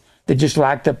God. They're just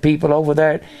like the people over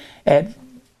there at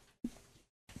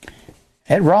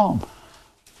Rome.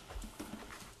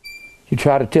 You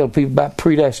try to tell people about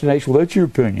predestination, well, that's your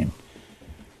opinion.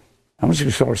 I'm just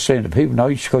going to start saying to people, no,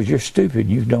 it's because you're stupid.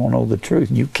 You don't know the truth.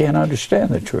 And you can't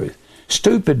understand the truth.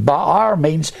 Stupid, ba'ar,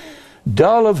 means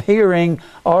dull of hearing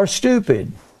or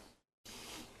stupid.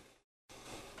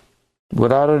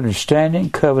 Without understanding,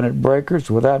 covenant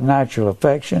breakers, without natural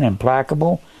affection,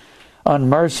 implacable,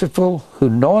 unmerciful, who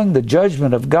knowing the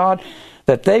judgment of God,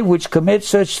 that they which commit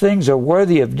such things are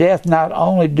worthy of death, not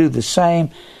only do the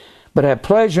same, but have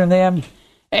pleasure in them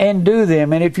and do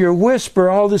them. And if you're a whisperer,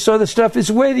 all this other stuff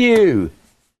is with you.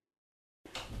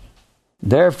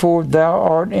 Therefore thou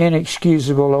art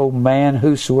inexcusable, O man,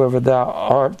 whosoever thou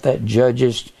art that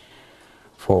judgest.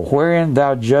 For wherein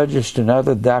thou judgest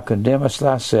another, thou condemnest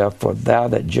thyself. For thou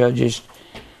that judgest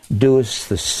doest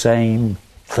the same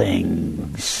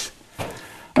things.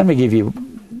 Let me give you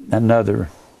another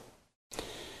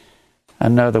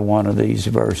one of these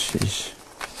verses.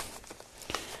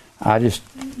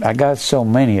 I got so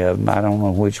many of them, I don't know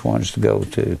which ones to go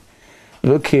to.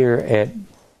 Look here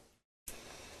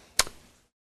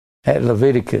at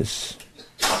Leviticus.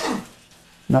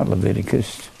 Not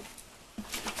Leviticus.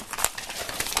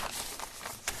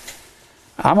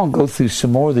 I'm going to go through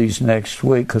some more of these next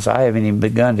week because I haven't even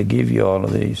begun to give you all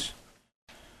of these.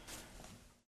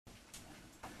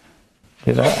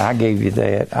 I gave you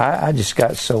that. I just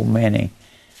got so many.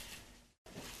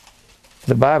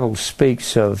 The Bible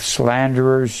speaks of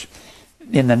slanderers.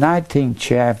 In the 19th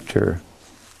chapter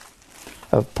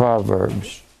of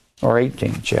Proverbs, or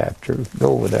 18th chapter,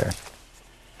 go over there.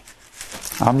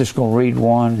 I'm just going to read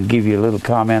one and give you a little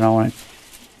comment on it,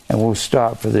 and we'll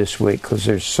stop for this week because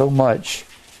there's so much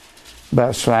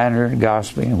about slander and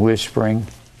gossiping and whispering.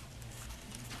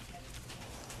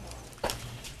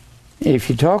 If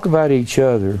you talk about each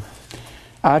other,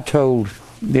 I told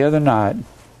the other night,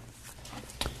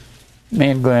 me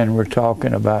and Glenn were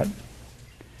talking about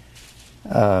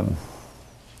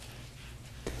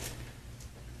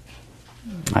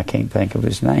I can't think of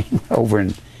his name, over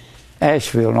in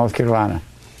Asheville, North Carolina.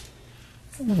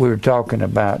 We were talking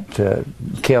about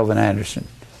Kelvin Anderson.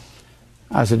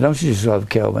 I said, don't you just love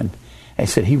Kelvin? He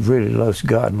said, he really loves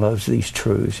God and loves these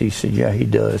truths. He said, yeah, he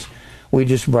does. We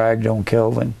just bragged on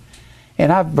Kelvin.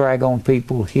 And I brag on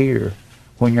people here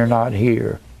when you're not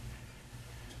here.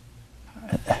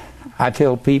 I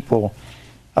tell people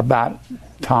about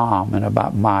Tom and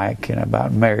about Mike and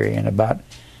about Mary and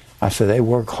I said, they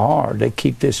work hard. They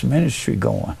keep this ministry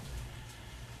going.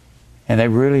 And they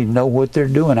really know what they're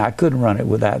doing. I couldn't run it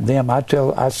without them. I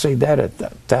say that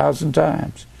 1,000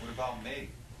 times. What about me?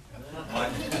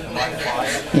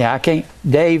 Yeah, I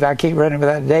can't run it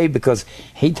without Dave because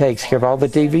he takes care of all the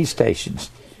TV stations.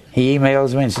 He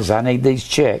emails me and says, I need these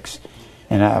checks.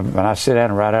 And I sit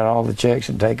down and write out all the checks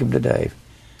and take them to Dave.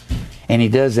 And he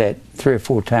does that 3 or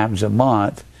 4 times a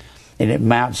month, and it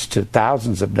amounts to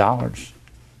thousands of dollars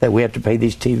that we have to pay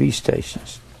these TV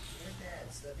stations.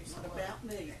 What about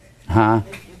me? Huh?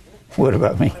 What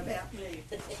about me? What about me?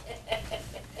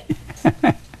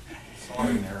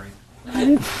 Sorry,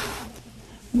 Mary.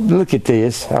 Look at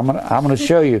this. I'm gonna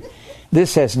show you.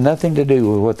 This has nothing to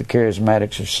do with what the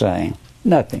charismatics are saying.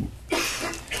 Nothing.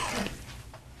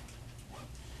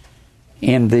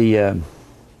 In the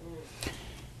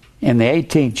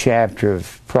 18th chapter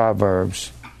of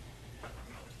Proverbs,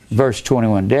 verse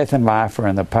 21, death and life are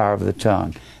in the power of the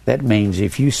tongue. That means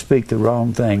if you speak the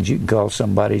wrong things, you can cause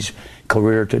somebody's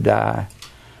career to die,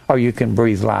 or you can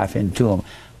breathe life into them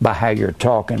by how you're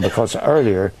talking. Because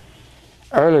earlier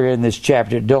in this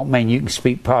chapter, it don't mean you can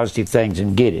speak positive things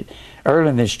and get it. Earlier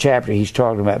in this chapter, he's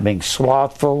talking about being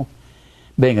slothful,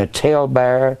 being a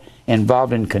talebearer,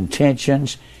 involved in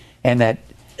contentions, and that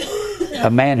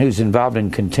a man who's involved in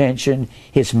contention,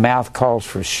 his mouth calls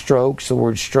for strokes. The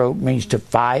word stroke means to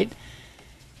fight.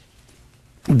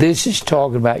 This is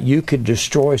talking about you could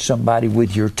destroy somebody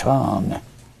with your tongue.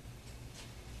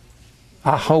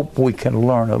 I hope we can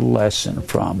learn a lesson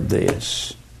from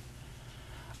this.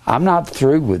 I'm not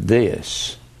through with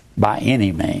this by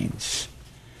any means.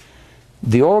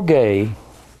 The Orge,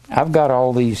 I've got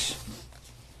all these.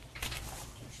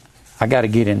 I got to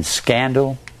get in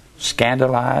scandalize,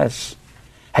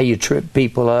 how you trip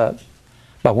people up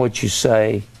by what you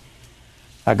say.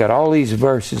 I got all these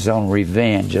verses on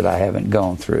revenge that I haven't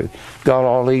gone through. Got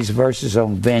all these verses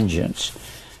on vengeance.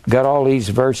 Got all these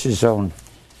verses on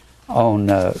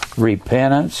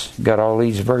repentance. Got all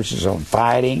these verses on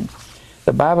fighting.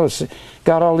 The Bible's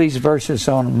got all these verses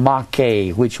on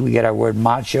mache, which we get our word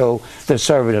macho. The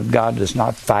servant of God does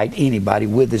not fight anybody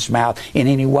with his mouth in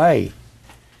any way.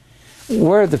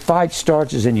 Where the fight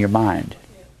starts is in your mind.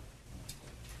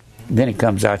 Then it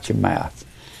comes out your mouth.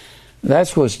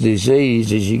 That's what's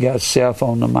diseased, is you got self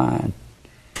on the mind.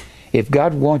 If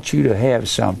God wants you to have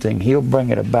something, He'll bring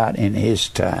it about in His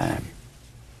time.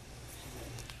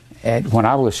 When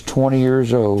I was 20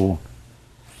 years old,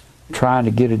 trying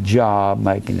to get a job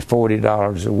making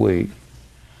 $40 a week,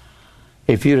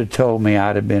 if you'd have told me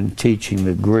I'd have been teaching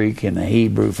the Greek and the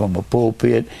Hebrew from a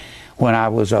pulpit when I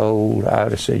was old,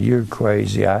 I'd have said, you're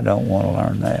crazy, I don't want to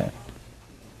learn that.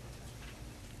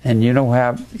 And you know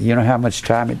how much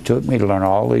time it took me to learn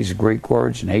all these Greek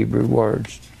words and Hebrew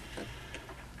words?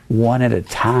 One at a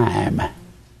time.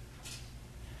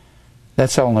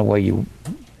 That's the only way you...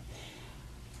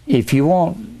 If you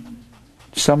want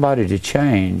somebody to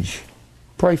change,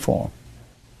 pray for them.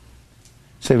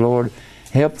 Say, Lord,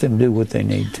 help them do what they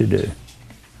need to do.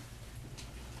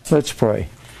 Let's pray.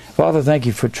 Father, thank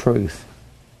you for truth.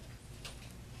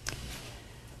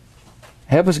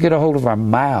 Help us get a hold of our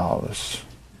mouths.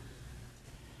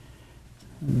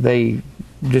 They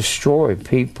destroy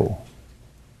people.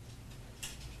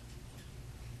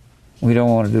 We don't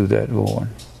want to do that, Lord.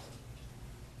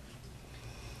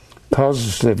 Cause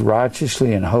us to live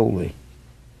righteously and holy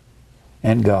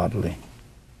and godly.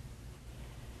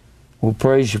 We'll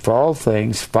praise you for all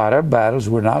things. Fight our battles.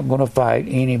 We're not going to fight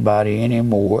anybody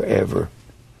anymore, ever.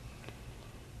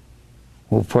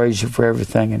 We'll praise you for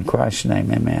everything in Christ's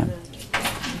name. Amen.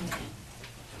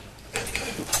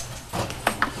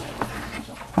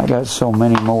 I got so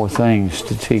many more things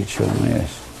to teach on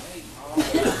this.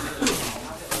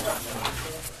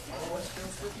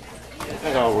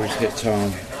 That always hits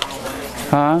home.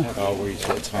 Huh? That always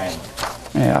hits home.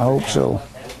 Yeah, I hope so.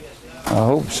 I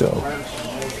hope so.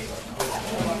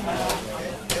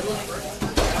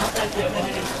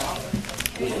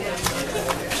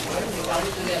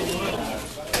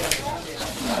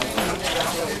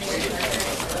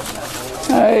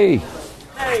 Hey.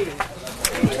 Hey, did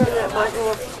you turn that mic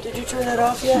off? Did you turn that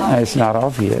off yet? It's not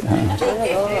off yet, huh? Turn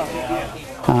it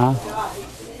off. Huh?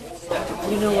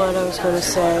 You know what I was going to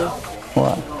say?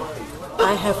 What?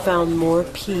 I have found more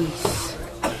peace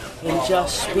in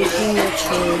just speaking the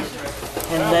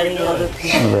truth and letting other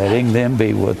people... Letting them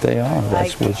be what they are.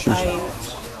 That's what you're saying.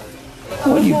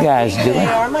 What are you guys They doing?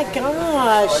 are, my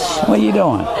gosh. What are you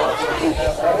doing?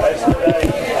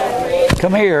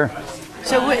 Come here.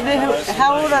 So,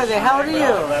 how old are they? How old are you?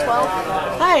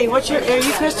 12. Hey, are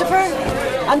you Christopher?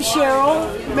 I'm Cheryl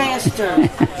Master.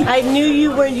 I knew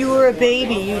you when you were a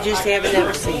baby. You just haven't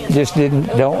ever seen. Just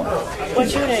don't.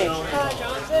 What's your name?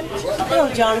 Jonathan.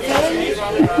 Hello,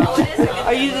 Jonathan.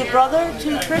 Are you the brother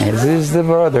to Christopher? This is the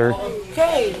brother.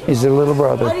 Okay. He's the little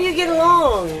How brother. do you get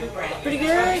along? Pretty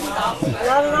good?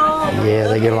 Not at all? Yeah,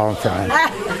 they get along fine.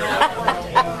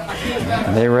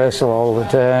 They wrestle all the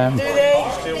time. Do they?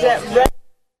 Is that right?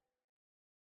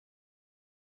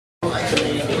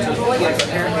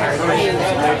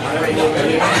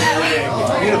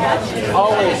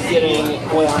 Always getting,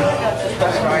 well,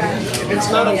 it's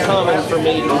not uncommon for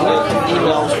me to get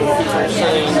emails from people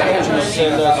saying, "Would you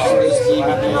send us this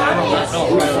DVD?"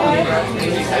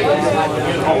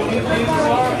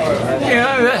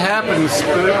 Yeah, that happens.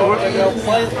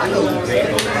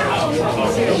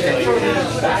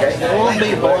 Don't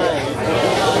be blind.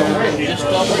 Just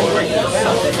double read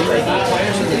DVD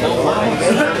players and don't mind.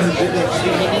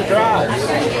 DVD drives.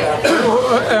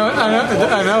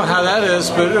 I know how that is,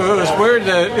 but it was weird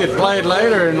that it played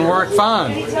later and worked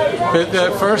fine. But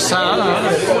the first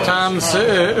times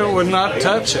it would not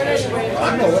touch it.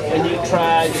 And you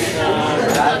tried,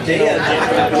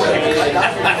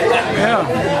 Yeah.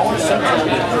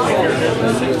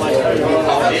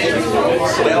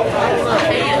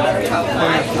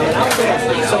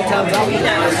 sometimes I'll be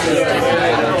nice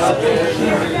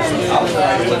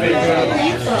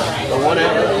or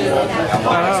whatever.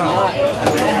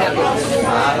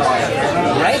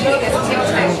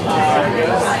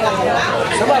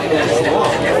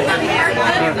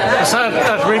 So I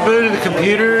rebooted the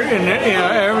computer and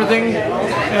everything,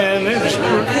 and it just,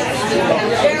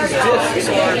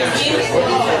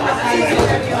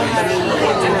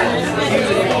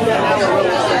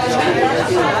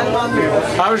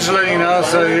 I was just letting you know.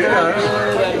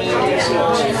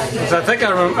 So I think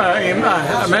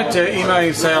I meant to email you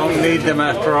and say I don't need them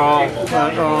after all. But,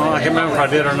 I can't remember if I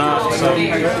did or not. So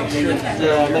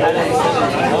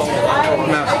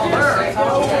no.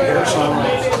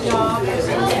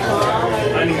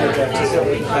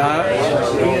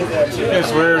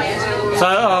 It's weird. So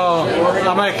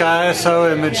I make ISO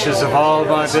images of all of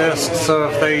my discs. So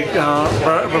if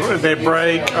they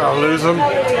break or lose them,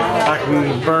 I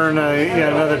can burn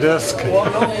another disc.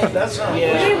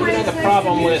 Yeah, the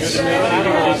problem with, I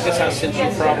don't know, I guess I sent you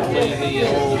probably the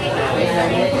old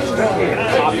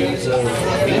copies of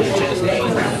VHS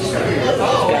games.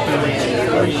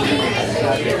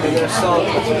 And they're so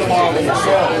quality and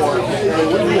so important.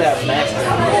 We do have master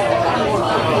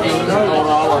on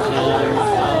all of them.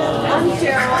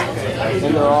 And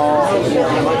they're all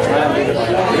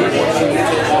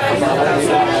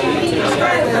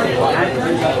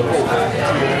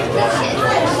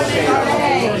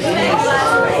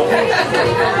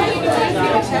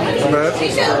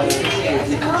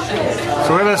So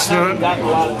we're listening to it.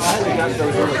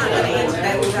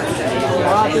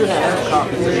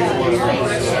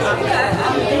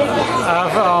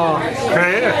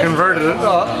 I've converted it.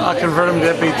 I convert them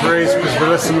to MP3s because we're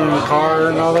listening in the car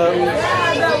and all that.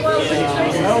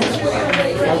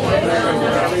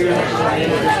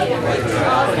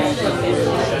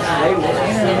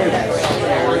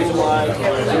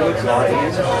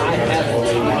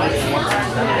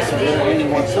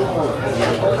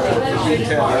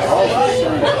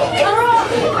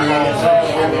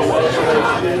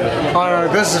 Oh no,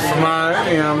 this is for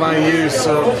my use,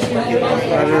 so I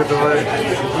do it the way.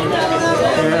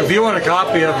 If you want a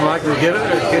copy of them, I can get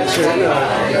you.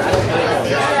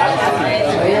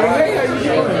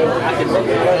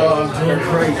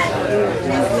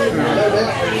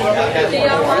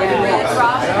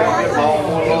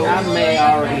 I may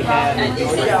already have it.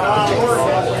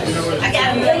 I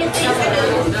got a million things to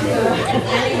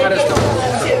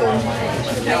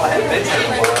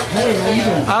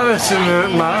I listen to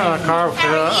my car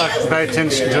because I can pay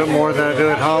attention to it more than I do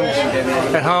at home.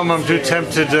 At home, I'm too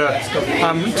tempted.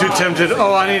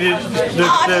 Oh, I need to do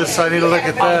this. I need to look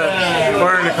at that.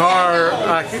 Or in the car,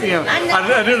 I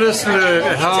do listen to it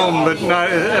at home, but not.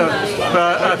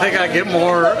 But I think I get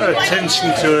more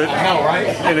attention to it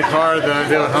in the car than I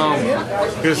do at home.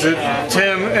 Because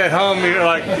Tim, at home, you're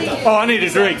like, oh, I need a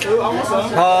drink.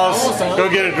 Pause. Go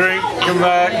get a drink. Come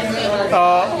back.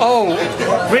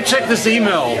 Let me check this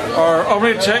email, or let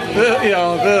me check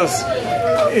this.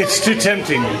 It's too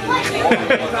tempting.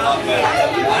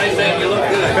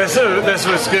 That's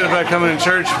what's good about coming to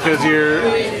church, because you're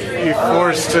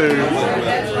forced to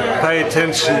pay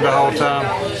attention the whole time.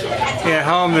 At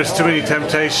home, there's too many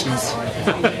temptations.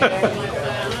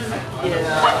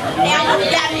 Now, you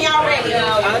got me already. I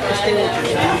understand what you're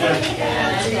saying.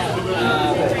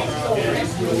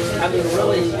 I mean,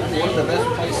 really, one of the best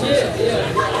places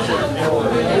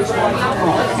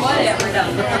Whatever,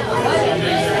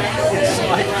 it's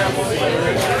like,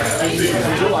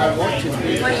 do I want to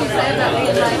be? What do you say about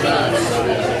these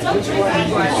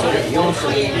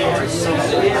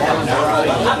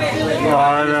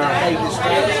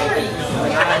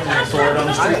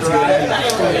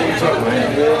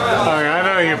I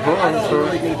know you're pulling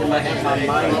for it. time I have my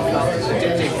mind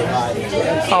addicted to it.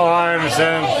 Oh, I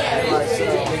understand.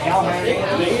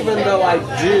 Even though I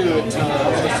do at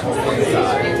times,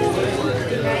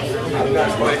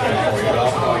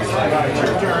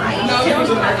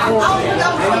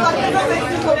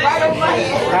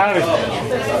 Howdy.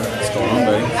 What's going on,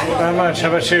 buddy? Not much. How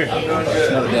about you?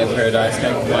 Another day of paradise.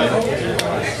 Can't complain.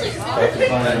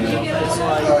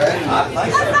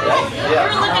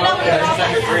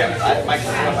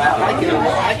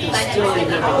 I can still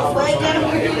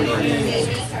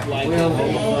I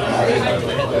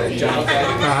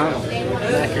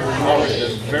can remember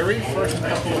the very first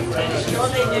couple of times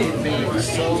being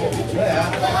so it's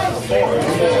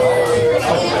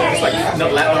like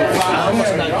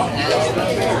almost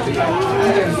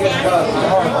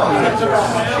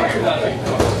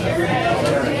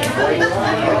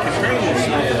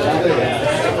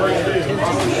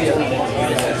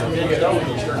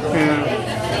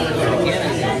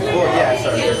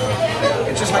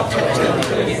it's just like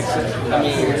I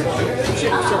mean,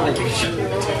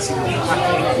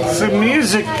 So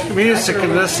music,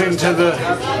 and listening to the.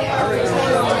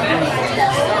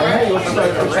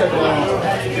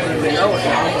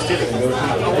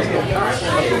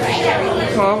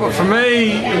 Well, for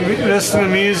me, listening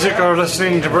to music or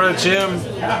listening to Brother Jim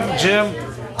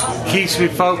keeps me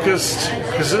focused,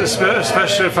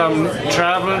 especially if I'm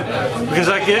traveling, because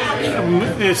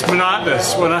it's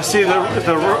monotonous when I see the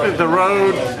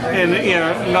road, and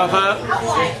not that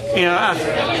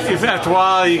after a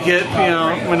while you get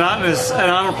monotonous,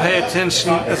 and I don't pay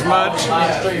attention as much.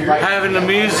 Having the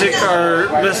music or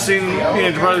listening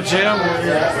to Brother Jim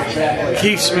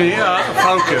keeps me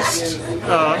focused.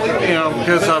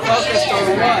 Because of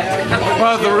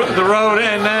the road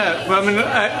and that. I mean,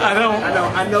 I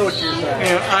know what you're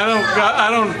saying. I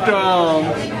don't. On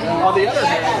the other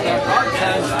hand, there are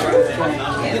times when I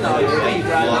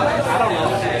don't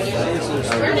know.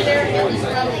 I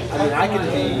mean, I can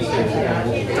be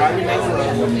driving down the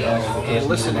road and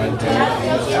listening to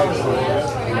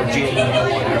Gene or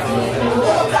whatever.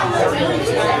 30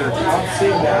 minutes later,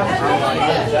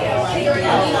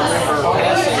 I'm like,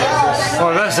 passing.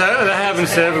 Well, that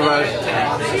happens to everybody.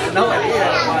 No idea.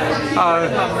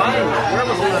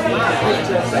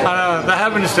 I know that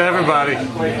happens to everybody,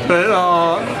 but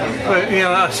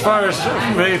as far as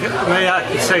maybe I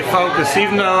can say focus,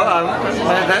 even though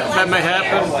that may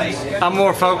happen, I'm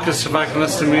more focused if I can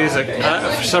listen to music.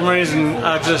 For some reason,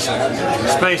 I just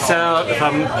space out if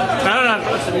I'm.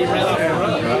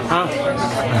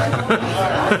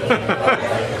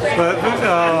 But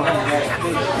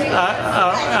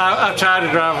I've tried to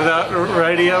drive without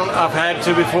radio. I've had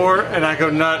to before, and I go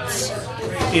nuts.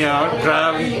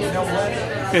 Driving.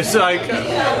 It's like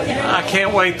I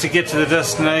can't wait to get to the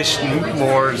destination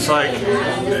more. It's like.